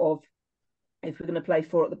look out of if we're going to play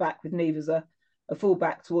 4 at the back with Niamh as a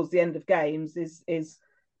full-back towards the end of games is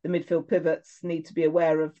the midfield pivots need to be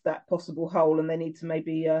aware of that possible hole and they need to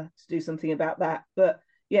maybe to do something about that. But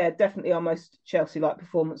yeah, definitely our most Chelsea-like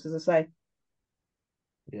performance, as I say.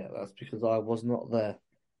 Yeah, that's because I was not there.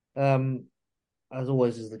 As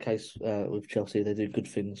always is the case with Chelsea, they do good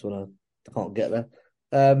things when I can't get there.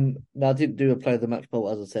 Now, I didn't do a play of the match poll,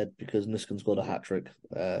 as I said, because Nusken scored a hat-trick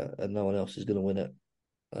and no one else is going to win it.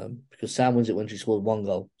 Because Sam wins it when she scored 1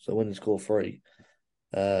 goal. So when you score 3,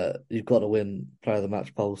 you've got to win player of the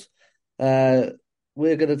match polls. We're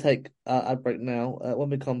going to take our ad break now. When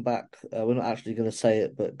we come back, we're not actually going to say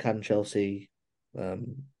it, but can Chelsea,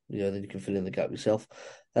 then you can fill in the gap yourself.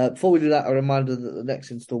 Before we do that, a reminder that the next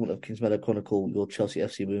instalment of Kingsmeadow Chronicle, your Chelsea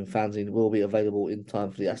FC Women fanzine, will be available in time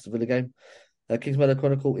for the Aston Villa game. Kingsmeadow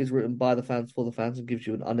Chronicle is written by the fans for the fans and gives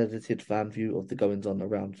you an unedited fan view of the goings-on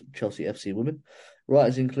around Chelsea FC Women.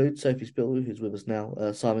 Writers include Sophie Spittle, who's with us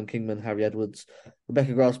now, Simon Kingman, Harry Edwards,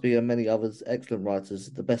 Rebecca Graspy, and many others. Excellent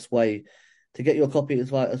writers. The best way to get your copy is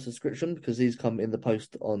via a subscription because these come in the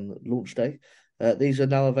post on launch day. These are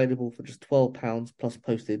now available for just £12 plus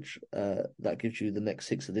postage. That gives you the next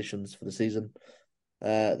 6 editions for the season.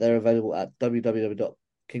 They're available at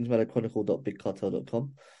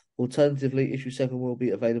www.kingsmeadowchronicle.bigcartel.com. Alternatively, issue 7 will be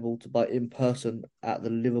available to buy in person at the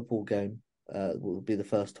Liverpool game. Will be the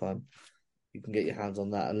first time you can get your hands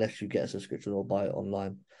on that unless you get a subscription or buy it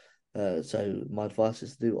online. So my advice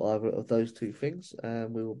is to do either of those 2 things,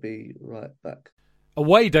 and we will be right back.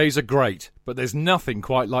 Away days are great, but there's nothing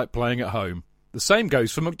quite like playing at home. The same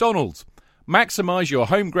goes for McDonald's. Maximise your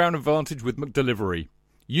home ground advantage with McDelivery.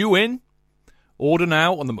 You in? Order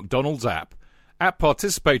now on the McDonald's app. At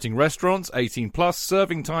participating restaurants, 18 plus,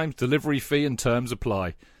 serving times, delivery fee and terms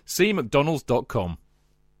apply. See mcdonalds.com.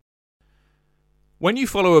 When you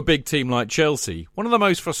follow a big team like Chelsea, one of the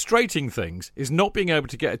most frustrating things is not being able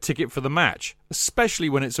to get a ticket for the match, especially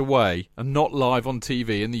when it's away and not live on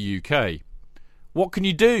TV in the UK. What can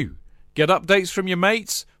you do? Get updates from your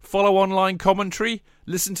mates? Follow online commentary?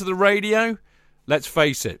 Listen to the radio? Let's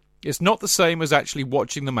face it, it's not the same as actually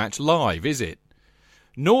watching the match live, is it?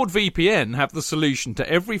 NordVPN have the solution to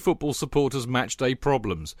every football supporter's matchday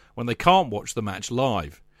problems when they can't watch the match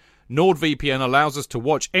live. NordVPN allows us to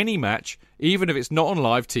watch any match, even if it's not on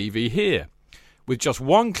live TV here. With just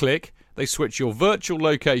one click, they switch your virtual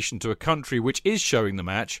location to a country which is showing the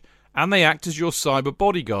match, and they act as your cyber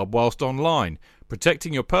bodyguard whilst online,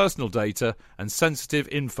 protecting your personal data and sensitive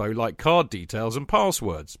info like card details and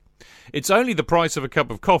passwords. It's only the price of a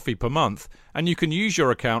cup of coffee per month, and you can use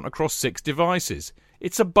your account across 6 devices.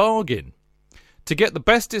 It's a bargain. To get the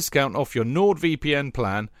best discount off your NordVPN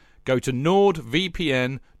plan, go to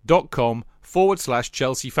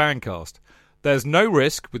nordvpn.com/Chelsea Fancast. There's no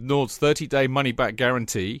risk with Nord's 30-day money-back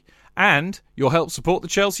guarantee, and you'll help support the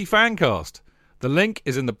Chelsea Fancast. The link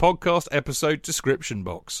is in the podcast episode description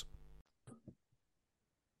box.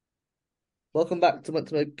 Welcome back to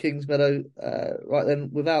Kingsmeadow. Right then,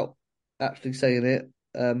 without actually saying it,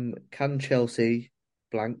 can Chelsea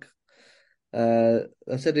blank? I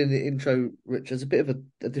said in the intro, Rich, there's a bit of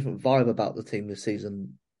a different vibe about the team this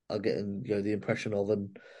season. I'm getting the impression of,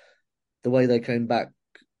 and the way they came back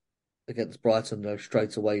against Brighton,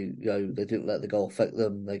 straight away, they didn't let the goal affect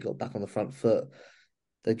them. They got back on the front foot.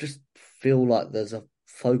 They just feel like there's a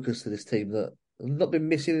focus to this team that has not been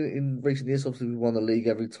missing in recent years. Obviously, we won the league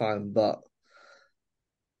every time, but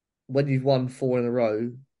when you've won 4 in a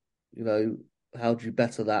row, how do you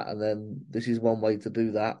better that? And then this is one way to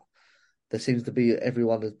do that. There seems to be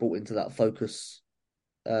everyone has brought into that focus.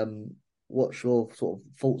 What's your sort of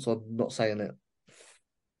thoughts on not saying it?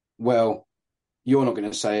 Well, you're not going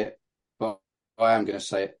to say it, but I am going to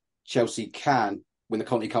say it. Chelsea can win the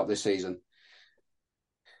Conti Cup this season.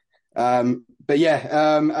 But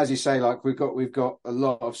yeah, as you say, like we've got a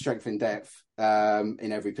lot of strength in depth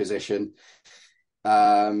in every position.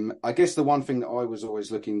 I guess the one thing that I was always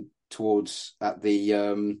looking towards at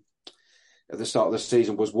the start of the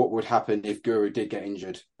season was what would happen if Guru did get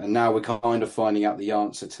injured, and now we're kind of finding out the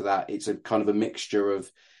answer to that. It's a kind of a mixture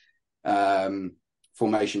of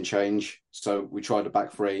formation change. So we tried a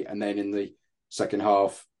back 3, and then in the second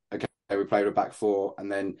half, we played a back 4,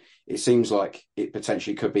 and then it seems like it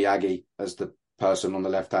potentially could be Aggie as the person on the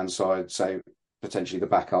left-hand side, so potentially the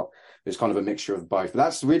backup. It's kind of a mixture of both. But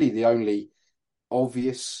that's really the only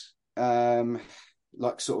obvious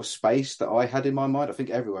sort of space that I had in my mind. I think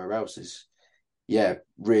everywhere else is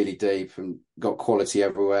really deep and got quality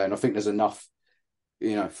everywhere. And I think there's enough,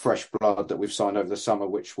 fresh blood that we've signed over the summer,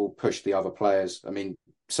 which will push the other players. I mean,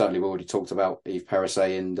 certainly we already talked about Yves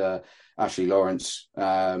Perisset and Ashley Lawrence.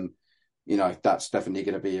 That's definitely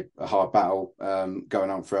going to be a hard battle going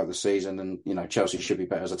on throughout the season. And, Chelsea should be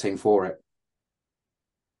better as a team for it.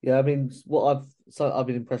 Yeah, I mean, what I've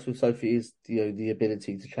been impressed with Sophie is the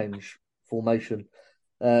ability to change formation,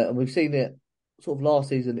 and we've seen it sort of last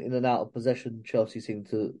season in and out of possession. Chelsea seemed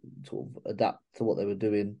to sort of adapt to what they were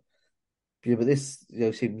doing. Yeah, but this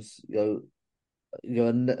seems a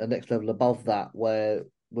next level above that, where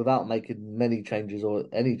without making many changes or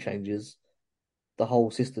any changes, the whole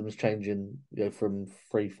system's changing. From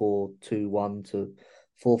 3-4-2-1 to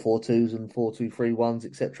 4-4-2s and 4-2-3-1s,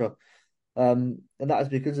 etc. And that is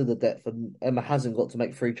because of the depth, and Emma hasn't got to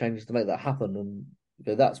make 3 changes to make that happen, and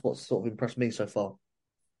that's what's sort of impressed me so far.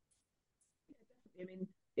 I mean,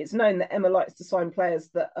 it's known that Emma likes to sign players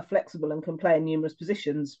that are flexible and can play in numerous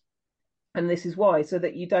positions, and this is why, so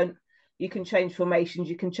that you can change formations,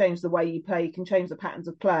 you can change the way you play, you can change the patterns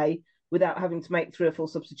of play without having to make 3 or 4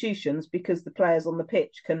 substitutions, because the players on the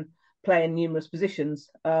pitch can play in numerous positions,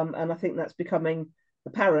 and I think that's becoming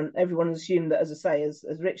apparent. Everyone assumed that, as I say, as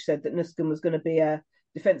Rich said, that Nusken was going to be a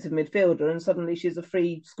defensive midfielder, and suddenly she's a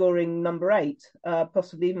free scoring number 8,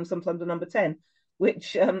 possibly even sometimes a number 10,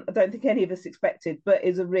 which I don't think any of us expected, but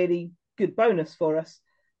is a really good bonus for us.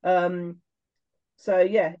 So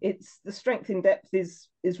yeah, it's the strength in depth is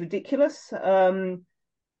ridiculous. My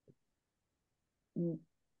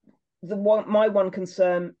one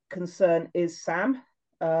concern is Sam.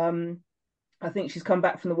 I think she's come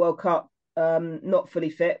back from the World Cup not fully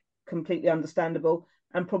fit, completely understandable,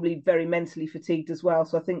 and probably very mentally fatigued as well.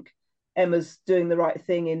 So I think Emma's doing the right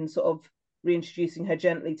thing in sort of reintroducing her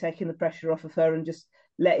gently, taking the pressure off of her and just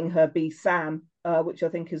letting her be Sam, which I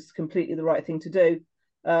think is completely the right thing to do.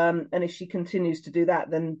 And if she continues to do that,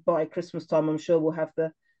 then by Christmas time, I'm sure we'll have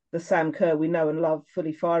the Sam Kerr we know and love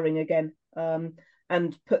fully firing again,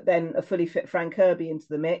 and put then a fully fit Fran Kirby into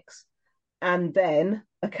the mix, and then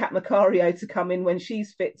a Kat Macario to come in when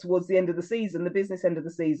she's fit towards the end of the season, the business end of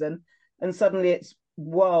the season, and suddenly it's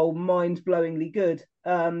mind-blowingly good.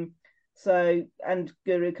 So, and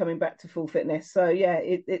Guru coming back to full fitness. So yeah,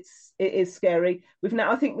 it is scary.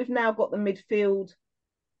 I think we've now got the midfield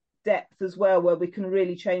depth as well, where we can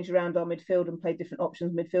really change around our midfield and play different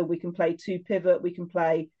options midfield. We can play 2 pivot, we can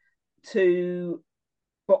play 2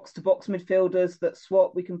 box-to-box midfielders that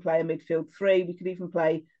swap, we can play a midfield 3, we could even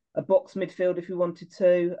play a box midfield if we wanted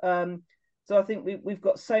to. So I think we've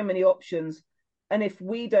got so many options. And if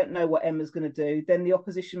we don't know what Emma's going to do, then the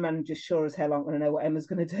opposition managers sure as hell aren't going to know what Emma's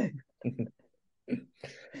going to do.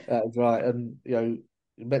 That's right. And, you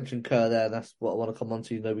mentioned Kerr there, and that's what I want to come on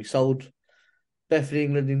to. We sold Bethany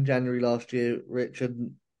England in January last year, Rich,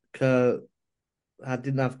 and Kerr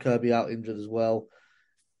didn't have Kirby out injured as well.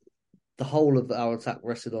 The whole of our attack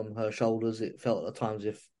rested on her shoulders. It felt at times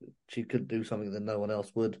if she could do something that no one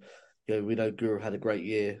else would. We know Guru had a great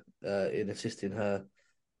year in assisting her,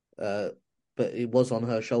 but it was on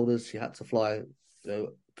her shoulders. She had to fly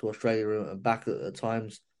to Australia and back at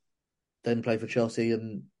times, then play for Chelsea.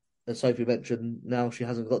 And as Sophie mentioned, now she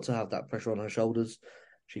hasn't got to have that pressure on her shoulders.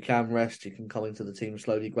 She can rest. She can come into the team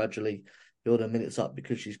slowly, gradually, build her minutes up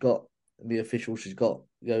because she's got the official. She's got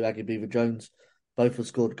Aggie Beaver-Jones. Both have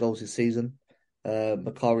scored goals this season.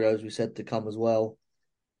 Macario, as we said, to come as well.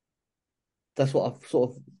 That's what I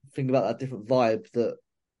sort of think about, that different vibe that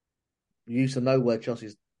you used to know where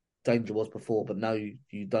Chelsea's danger was before, but now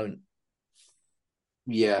you don't.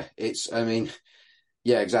 Yeah,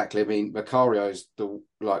 exactly. I mean, Macario's the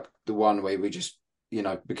one where we just,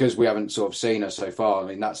 because we haven't sort of seen her so far. I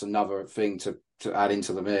mean, that's another thing to add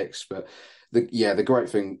into the mix. But the great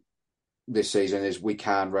thing this season is we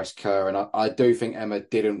can rest Kerr, and I do think Emma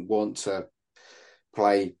didn't want to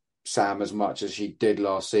play Sam as much as she did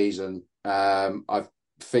last season. I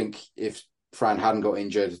think if Fran hadn't got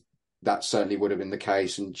injured, that certainly would have been the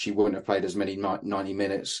case, and she wouldn't have played as many 90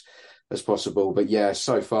 minutes as possible. But yeah,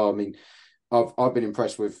 so far, I mean, I've been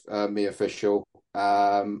impressed with Mia Official.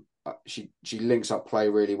 She links up play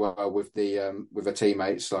really well with her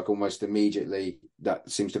teammates, like almost immediately. That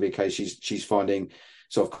seems to be the case. She's finding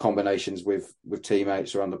sort of combinations with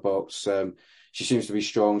teammates around the box. She seems to be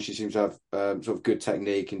strong. She seems to have sort of good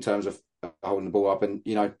technique in terms of holding the ball up, and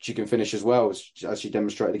she can finish as well as she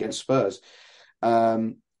demonstrated against Spurs.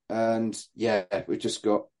 And yeah, we've just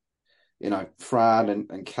got Fran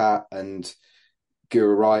and Kat and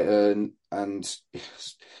Gura Wrighton, and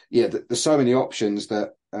yeah, there's so many options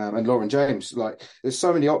that and Lauren James. Like, there's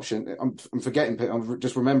so many options. I'm forgetting. I'm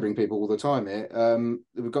just remembering people all the time here.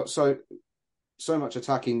 We've got so much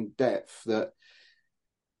attacking depth that,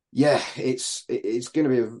 yeah, it's going to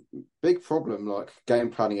be a big problem, like game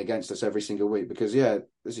planning against us every single week, because yeah,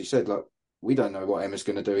 as you said, like, we don't know what Emma's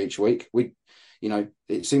going to do each week.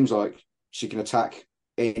 It seems like she can attack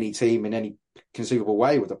any team in any conceivable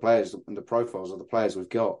way with the players and the profiles of the players we've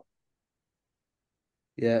got.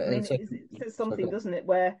 Yeah, I mean, it says something, doesn't it?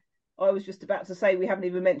 Where I was just about to say we haven't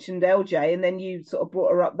even mentioned LJ, and then you sort of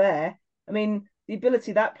brought her up there. I mean, the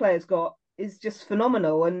ability that player's got is just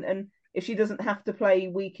phenomenal, and if she doesn't have to play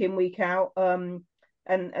week in, week out, and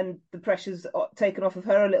the pressure's taken off of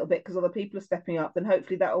her a little bit because other people are stepping up, then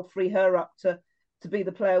hopefully that'll free her up to be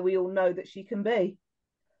the player we all know that she can be.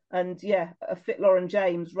 And yeah, a fit Lauren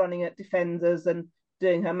James running at defenders and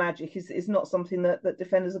doing her magic is not something that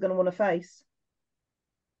defenders are going to want to face.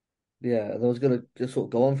 Yeah, and I was going to just sort of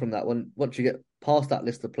go on from that. Once you get past that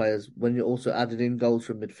list of players, when you're also added in goals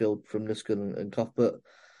from midfield from Nusken and Cuthbert,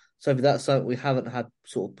 so that's something we haven't had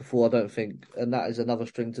sort of before, I don't think, and that is another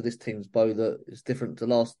string to this team's bow that is different to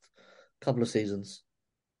last couple of seasons.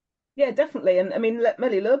 Yeah, definitely. And I mean,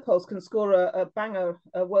 Melly Leupolz can score a banger,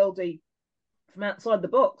 a worldie from outside the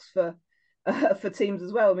box for teams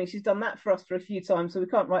as well. I mean, she's done that for us for a few times, so we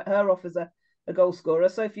can't write her off as a goal scorer.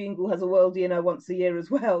 Sophie Ingle has a worldie in her once a year as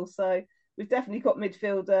well. So we've definitely got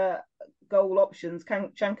midfield goal options.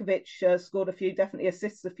 Cankovic scored a few, definitely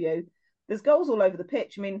assists a few. There's goals all over the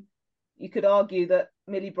pitch. I mean, you could argue that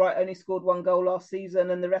Millie Bright only scored one goal last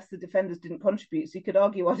season and the rest of the defenders didn't contribute. So you could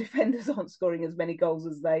argue our defenders aren't scoring as many goals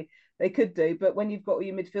as they could do. But when you've got all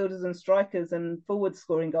your midfielders and strikers and forwards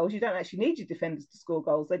scoring goals, you don't actually need your defenders to score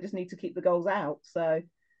goals. They just need to keep the goals out. So,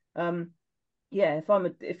 yeah,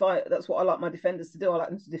 that's what I like my defenders to do. I like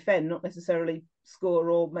them to defend, not necessarily score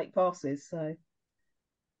or make passes. So.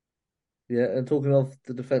 Yeah, and talking of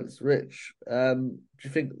the defence, Rich, do you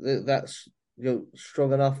think that's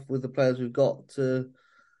strong enough with the players we've got to,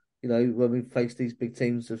 when we face these big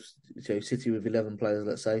teams of City with 11 players,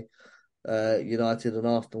 let's say, United and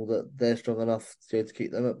Arsenal, that they're strong enough to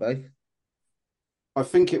keep them at bay? I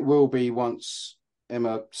think it will be once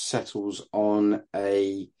Emma settles on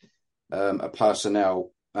a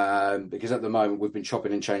personnel, because at the moment we've been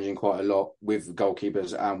chopping and changing quite a lot with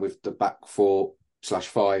goalkeepers and with the back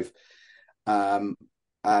 4/5.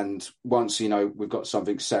 And once we've got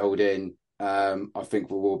something settled in, I think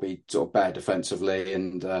we will be sort of better defensively.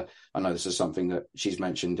 And I know this is something that she's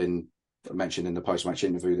mentioned in the post-match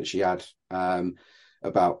interview that she had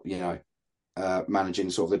about managing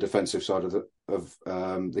sort of the defensive side of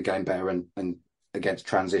the game better and against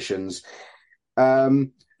transitions.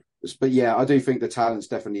 But yeah, I do think the talent's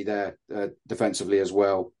definitely there defensively as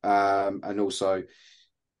well, and also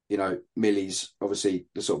Millie's obviously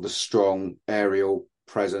the sort of the strong aerial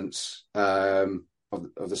presence of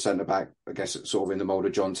the centre back. I guess it's sort of in the mould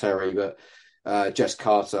of John Terry, but Jess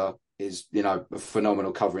Carter is a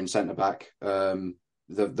phenomenal covering centre back.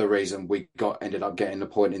 The reason we ended up getting the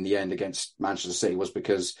point in the end against Manchester City was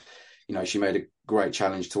because she made a great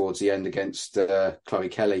challenge towards the end against Chloe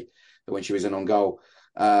Kelly when she was in on goal.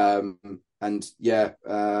 We've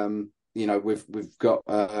got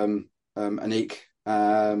Anik,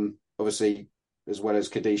 obviously, as well as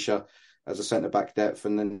Kadisha as a centre back depth,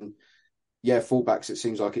 and then fullbacks. It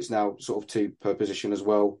seems like it's now sort of 2 per position as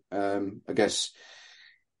well. I guess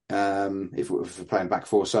if we're playing back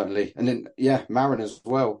 4, certainly, and then Marin as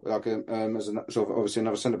well, like as sort of obviously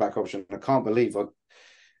another centre back option. I can't believe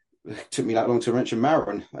it took me that long to mention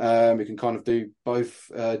Marin. We can kind of do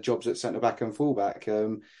both jobs at centre back and fullback.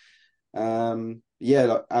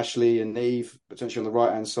 Like Ashley and Neve potentially on the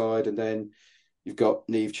right hand side, and then you've got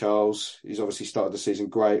Neve Charles, who's obviously started the season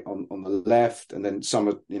great on the left, and then some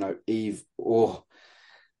of Eve or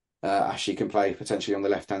Ashley can play potentially on the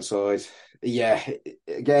left hand side.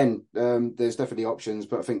 Again, there's definitely options,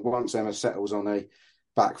 but I think once Emma settles on a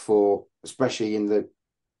back 4, especially in the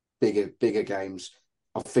bigger games,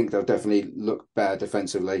 I think they'll definitely look better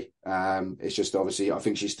defensively. It's just obviously I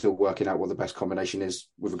think she's still working out what the best combination is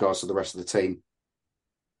with regards to the rest of the team.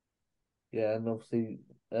 Yeah, and obviously,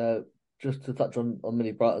 just to touch on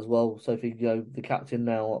Millie Bright as well, Sophie, the captain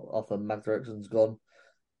now after Magda Eriksson's gone,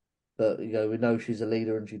 but we know she's a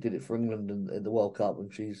leader and she did it for England in the World Cup,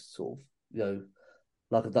 and she's sort of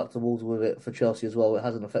like a duck to water with it for Chelsea as well. It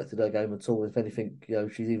hasn't affected her game at all. If anything,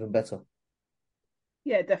 she's even better.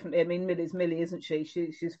 Yeah, definitely. I mean, Millie's Millie, isn't she?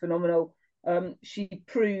 She's phenomenal. She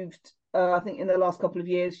proved, I think, in the last couple of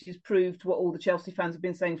years, she's proved what all the Chelsea fans have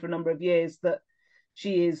been saying for a number of years, that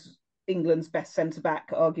she is England's best centre back,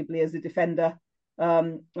 arguably as a defender.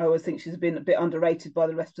 I always think she's been a bit underrated by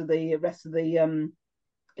the rest of the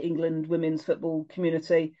England women's football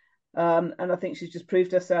community, and I think she's just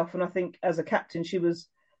proved herself. And I think as a captain, she was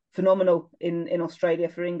phenomenal in Australia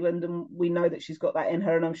for England, and we know that she's got that in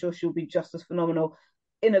her, and I'm sure she'll be just as phenomenal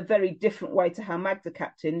in a very different way to how Magda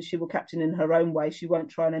captains. She will captain in her own way. She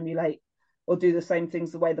won't try and emulate or do the same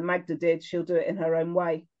things the way the Magda did. She'll do it in her own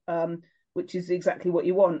way, which is exactly what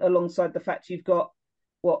you want, alongside the fact you've got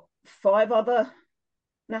 5 other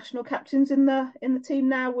national captains in the team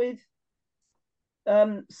now, with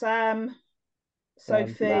Sam,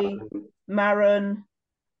 Sophie, Marin,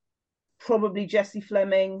 probably Jessie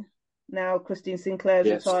Fleming. Now Christine Sinclair's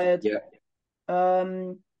retired. Yeah.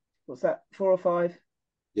 What's that? 4 or 5?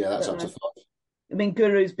 Yeah, that's up to 5. I mean,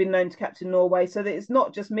 Guru's been known to captain Norway, so that it's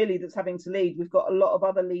not just Millie that's having to lead. We've got a lot of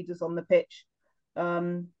other leaders on the pitch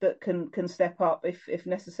that can step up if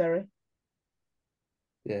necessary.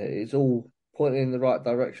 Yeah, it's all pointing in the right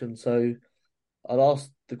direction. So I'd ask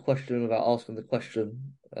the question without asking the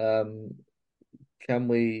question. Can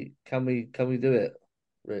we do it,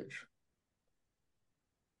 Rich?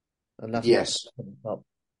 And that's yes.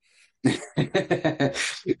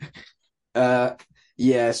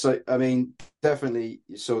 So I mean, definitely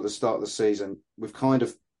you saw at the start of the season, we've kind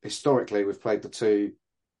of historically we've played the 2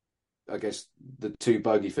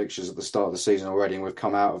 bogey fixtures at the start of the season already, and we've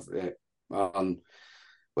come out of it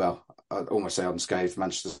I'd almost say unscathed.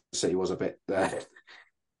 Manchester City was a bit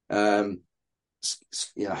a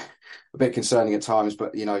bit concerning at times,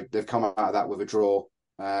 but they've come out of that with a draw,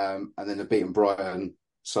 and then they've beaten Brighton.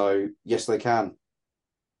 So yes, they can.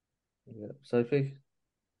 Yeah. Sophie?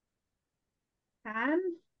 Can,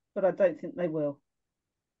 but I don't think they will.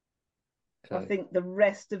 Okay. I think the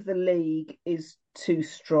rest of the league is too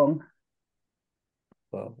strong.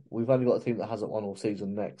 Well, we've only got a team that hasn't won all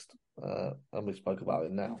season next, and we spoke about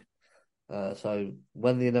it now. So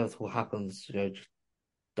when the inevitable happens, just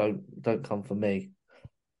don't come for me.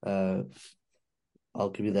 I'll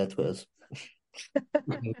give you their Twitters.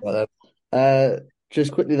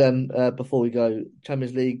 Just quickly then, before we go,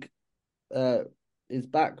 Champions League is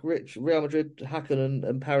back. Rich, Real Madrid, Hacken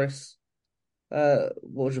and Paris. What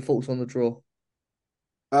was your thoughts on the draw?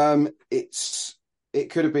 It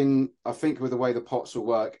could have been, I think, with the way the pots will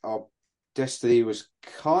work, our destiny was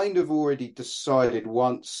kind of already decided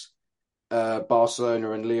once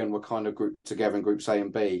Barcelona and Lyon were kind of grouped together in groups A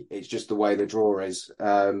and B. It's just the way the draw is.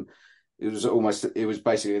 It was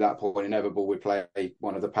basically at that point inevitable we'd play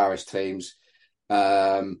one of the Paris teams.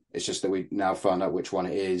 It's just that we now found out which one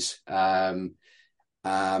it is. And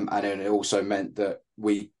then it also meant that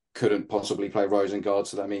we couldn't possibly play Rosengard,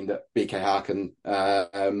 so that means that BK Haken,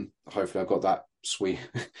 hopefully I've got that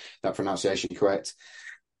that pronunciation correct,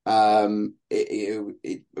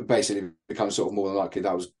 it basically becomes sort of more than likely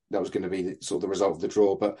that was going to be sort of the result of the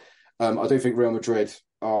draw. But I do think Real Madrid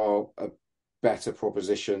are a better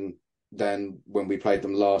proposition than when we played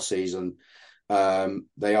them last season.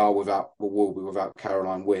 They will be without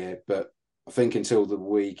Caroline Weir, but I think until the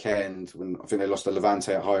weekend, when I think they lost to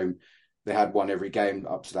Levante at home, they had won every game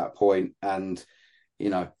up to that point. And,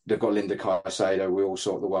 they've got Linda Caicedo. We all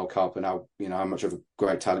saw at the World Cup and how much of a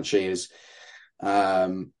great talent she is.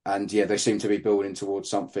 And yeah, they seem to be building towards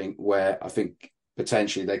something where I think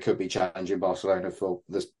potentially they could be challenging Barcelona for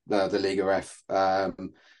the Liga F,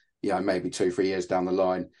 maybe 2-3 years down the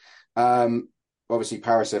line. Obviously,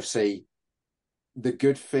 Paris FC, the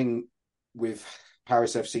good thing with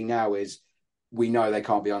Paris FC now is we know they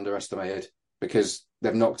can't be underestimated because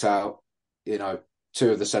they've knocked out, 2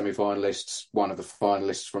 of the semi-finalists, 1 of the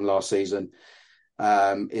finalists from last season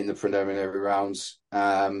in the preliminary rounds.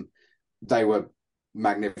 They were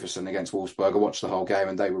magnificent against Wolfsburg. I watched the whole game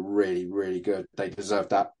and they were really, really good. They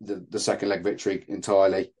deserved that, the second leg victory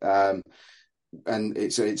entirely. And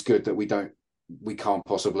it's good that we can't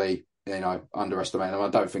possibly, underestimate them. I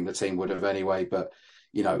don't think the team would have anyway, but,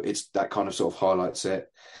 it's that kind of sort of highlights it,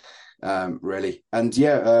 really. And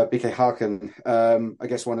yeah, BK Haken, I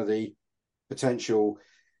guess one of the potential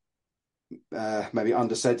maybe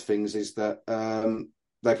undersaid things is that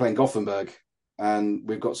they play in Gothenburg and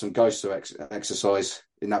we've got some ghosts to exercise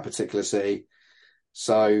in that particular city.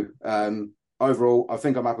 So overall, I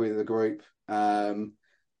think I'm happy with the group.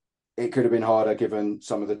 It could have been harder given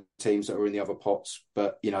some of the teams that were in the other pots,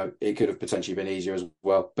 but, it could have potentially been easier as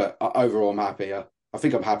well. But overall, I'm happy. I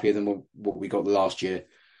think I'm happier than what we got last year,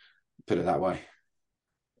 put it that way.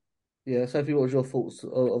 Yeah, Sophie, what was your thoughts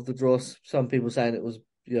of the draw? Some people saying it was,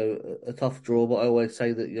 a tough draw, but I always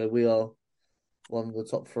say that, we are one of the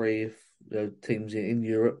top 3 teams in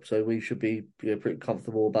Europe, so we should be pretty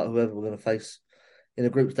comfortable about whoever we're going to face in a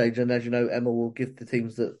group stage. And as you know, Emma will give the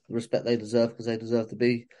teams the respect they deserve because they deserve to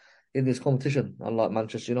be in this competition, unlike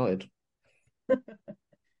Manchester United.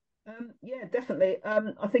 Yeah, definitely.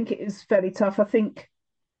 I think it is fairly tough. I think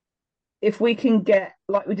if we can get,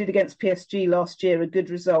 like we did against PSG last year, a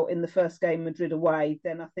good result in the first game, Madrid away,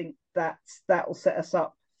 then I think that will set us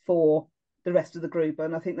up for the rest of the group.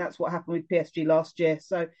 And I think that's what happened with PSG last year.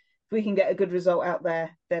 So if we can get a good result out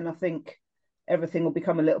there, then I think everything will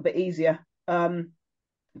become a little bit easier. But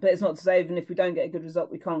it's not to say even if we don't get a good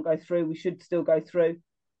result, we can't go through. We should still go through.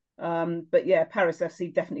 But yeah, Paris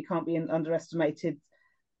FC definitely can't be underestimated.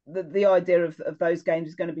 The idea of those games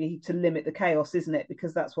is going to be to limit the chaos, isn't it?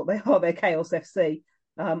 Because that's what they are. They're Chaos FC.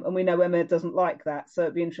 And we know Emma doesn't like that. So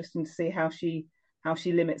it'd be interesting to see how she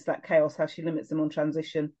limits that chaos, how she limits them on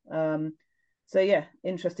transition. So yeah,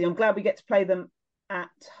 interesting. I'm glad we get to play them at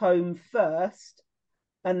home first.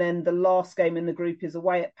 And then the last game in the group is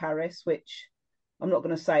away at Paris, which I'm not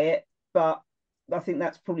going to say it, but I think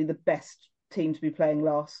that's probably the best team to be playing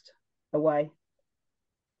last away.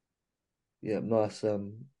 Yeah, nice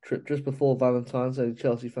trip just before Valentine's. Any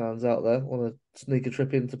Chelsea fans out there want to sneak a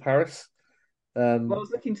trip into Paris? Well, I was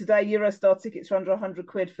looking today, Eurostar tickets are under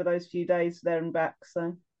 £100 for those few days there and back.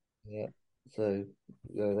 So yeah, so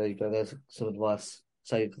there you go. There's some advice.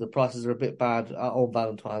 So the prices are a bit bad on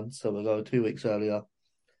Valentine's, so we'll go 2 weeks earlier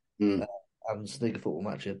and sneak a football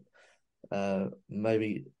match in.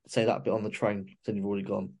 Maybe say that bit on the train, then you've already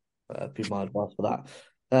gone. Be my advice for that.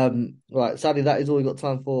 Right, sadly, that is all we've got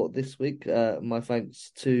time for this week. My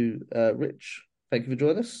thanks to Rich. Thank you for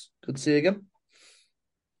joining us. Good to see you again.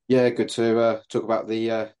 Yeah, good to talk about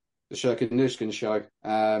the Sjoeke Nusken show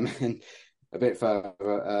and a bit further.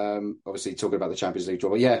 Obviously, talking about the Champions League draw.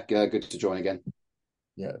 But yeah, good to join again.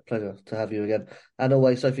 Yeah, pleasure to have you again. And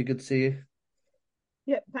always, Sophie, good to see you.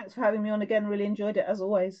 Yeah, thanks for having me on again. Really enjoyed it, as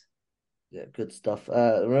always. Yeah, good stuff.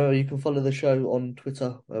 Remember, you can follow the show on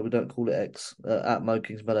Twitter. We don't call it X, at Mo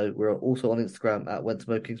Kingsmeadow. We're also on Instagram at Went to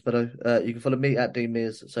Mo Kingsmeadow. You can follow me at Dean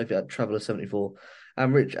Mears, Sophie at Traveller74,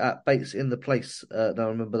 and Rich at Bates in the Place. Now,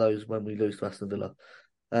 remember those when we lose to Aston Villa.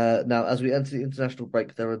 Now, as we enter the international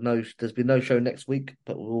break, there's been no show next week,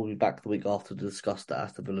 but we'll be back the week after to discuss the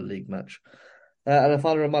Aston Villa League match. And a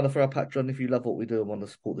final reminder for our Patreon, if you love what we do and want to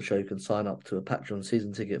support the show, you can sign up to a Patreon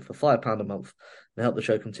season ticket for £5 a month and help the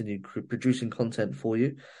show continue producing content for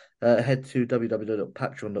you. Head to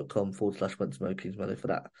www.patreon.com/Went to Mo Kingsmeadow for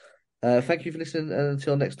that. Thank you for listening, and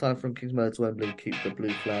until next time from Kingsmeadow to Wembley, keep the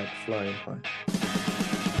blue flag flying high.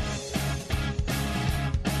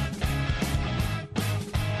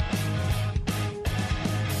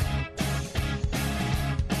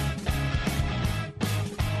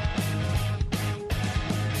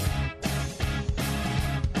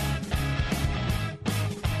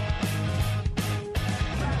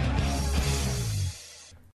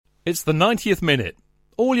 It's the 90th minute.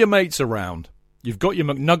 All your mates around. You've got your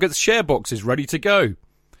McNuggets share boxes ready to go.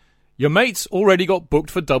 Your mates already got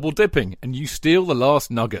booked for double dipping, and you steal the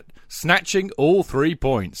last nugget, snatching all 3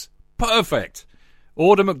 points. Perfect!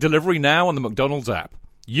 Order McDelivery now on the McDonald's app.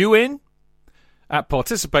 You in? At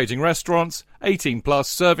participating restaurants, 18 plus,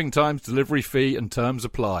 serving times, delivery fee and terms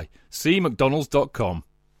apply. See mcdonalds.com.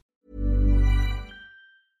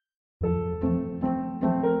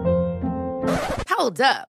 Hold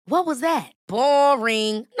up. What was that?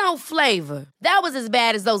 Boring. No flavor. That was as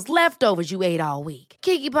bad as those leftovers you ate all week.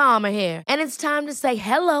 Keke Palmer here, and it's time to say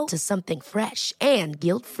hello to something fresh and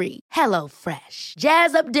guilt-free. Hello Fresh.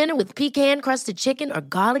 Jazz up dinner with pecan-crusted chicken or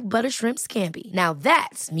garlic butter shrimp scampi. Now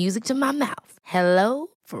that's music to my mouth. Hello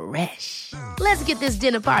Fresh. Let's get this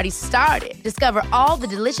dinner party started. Discover all the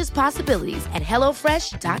delicious possibilities at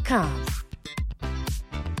hellofresh.com.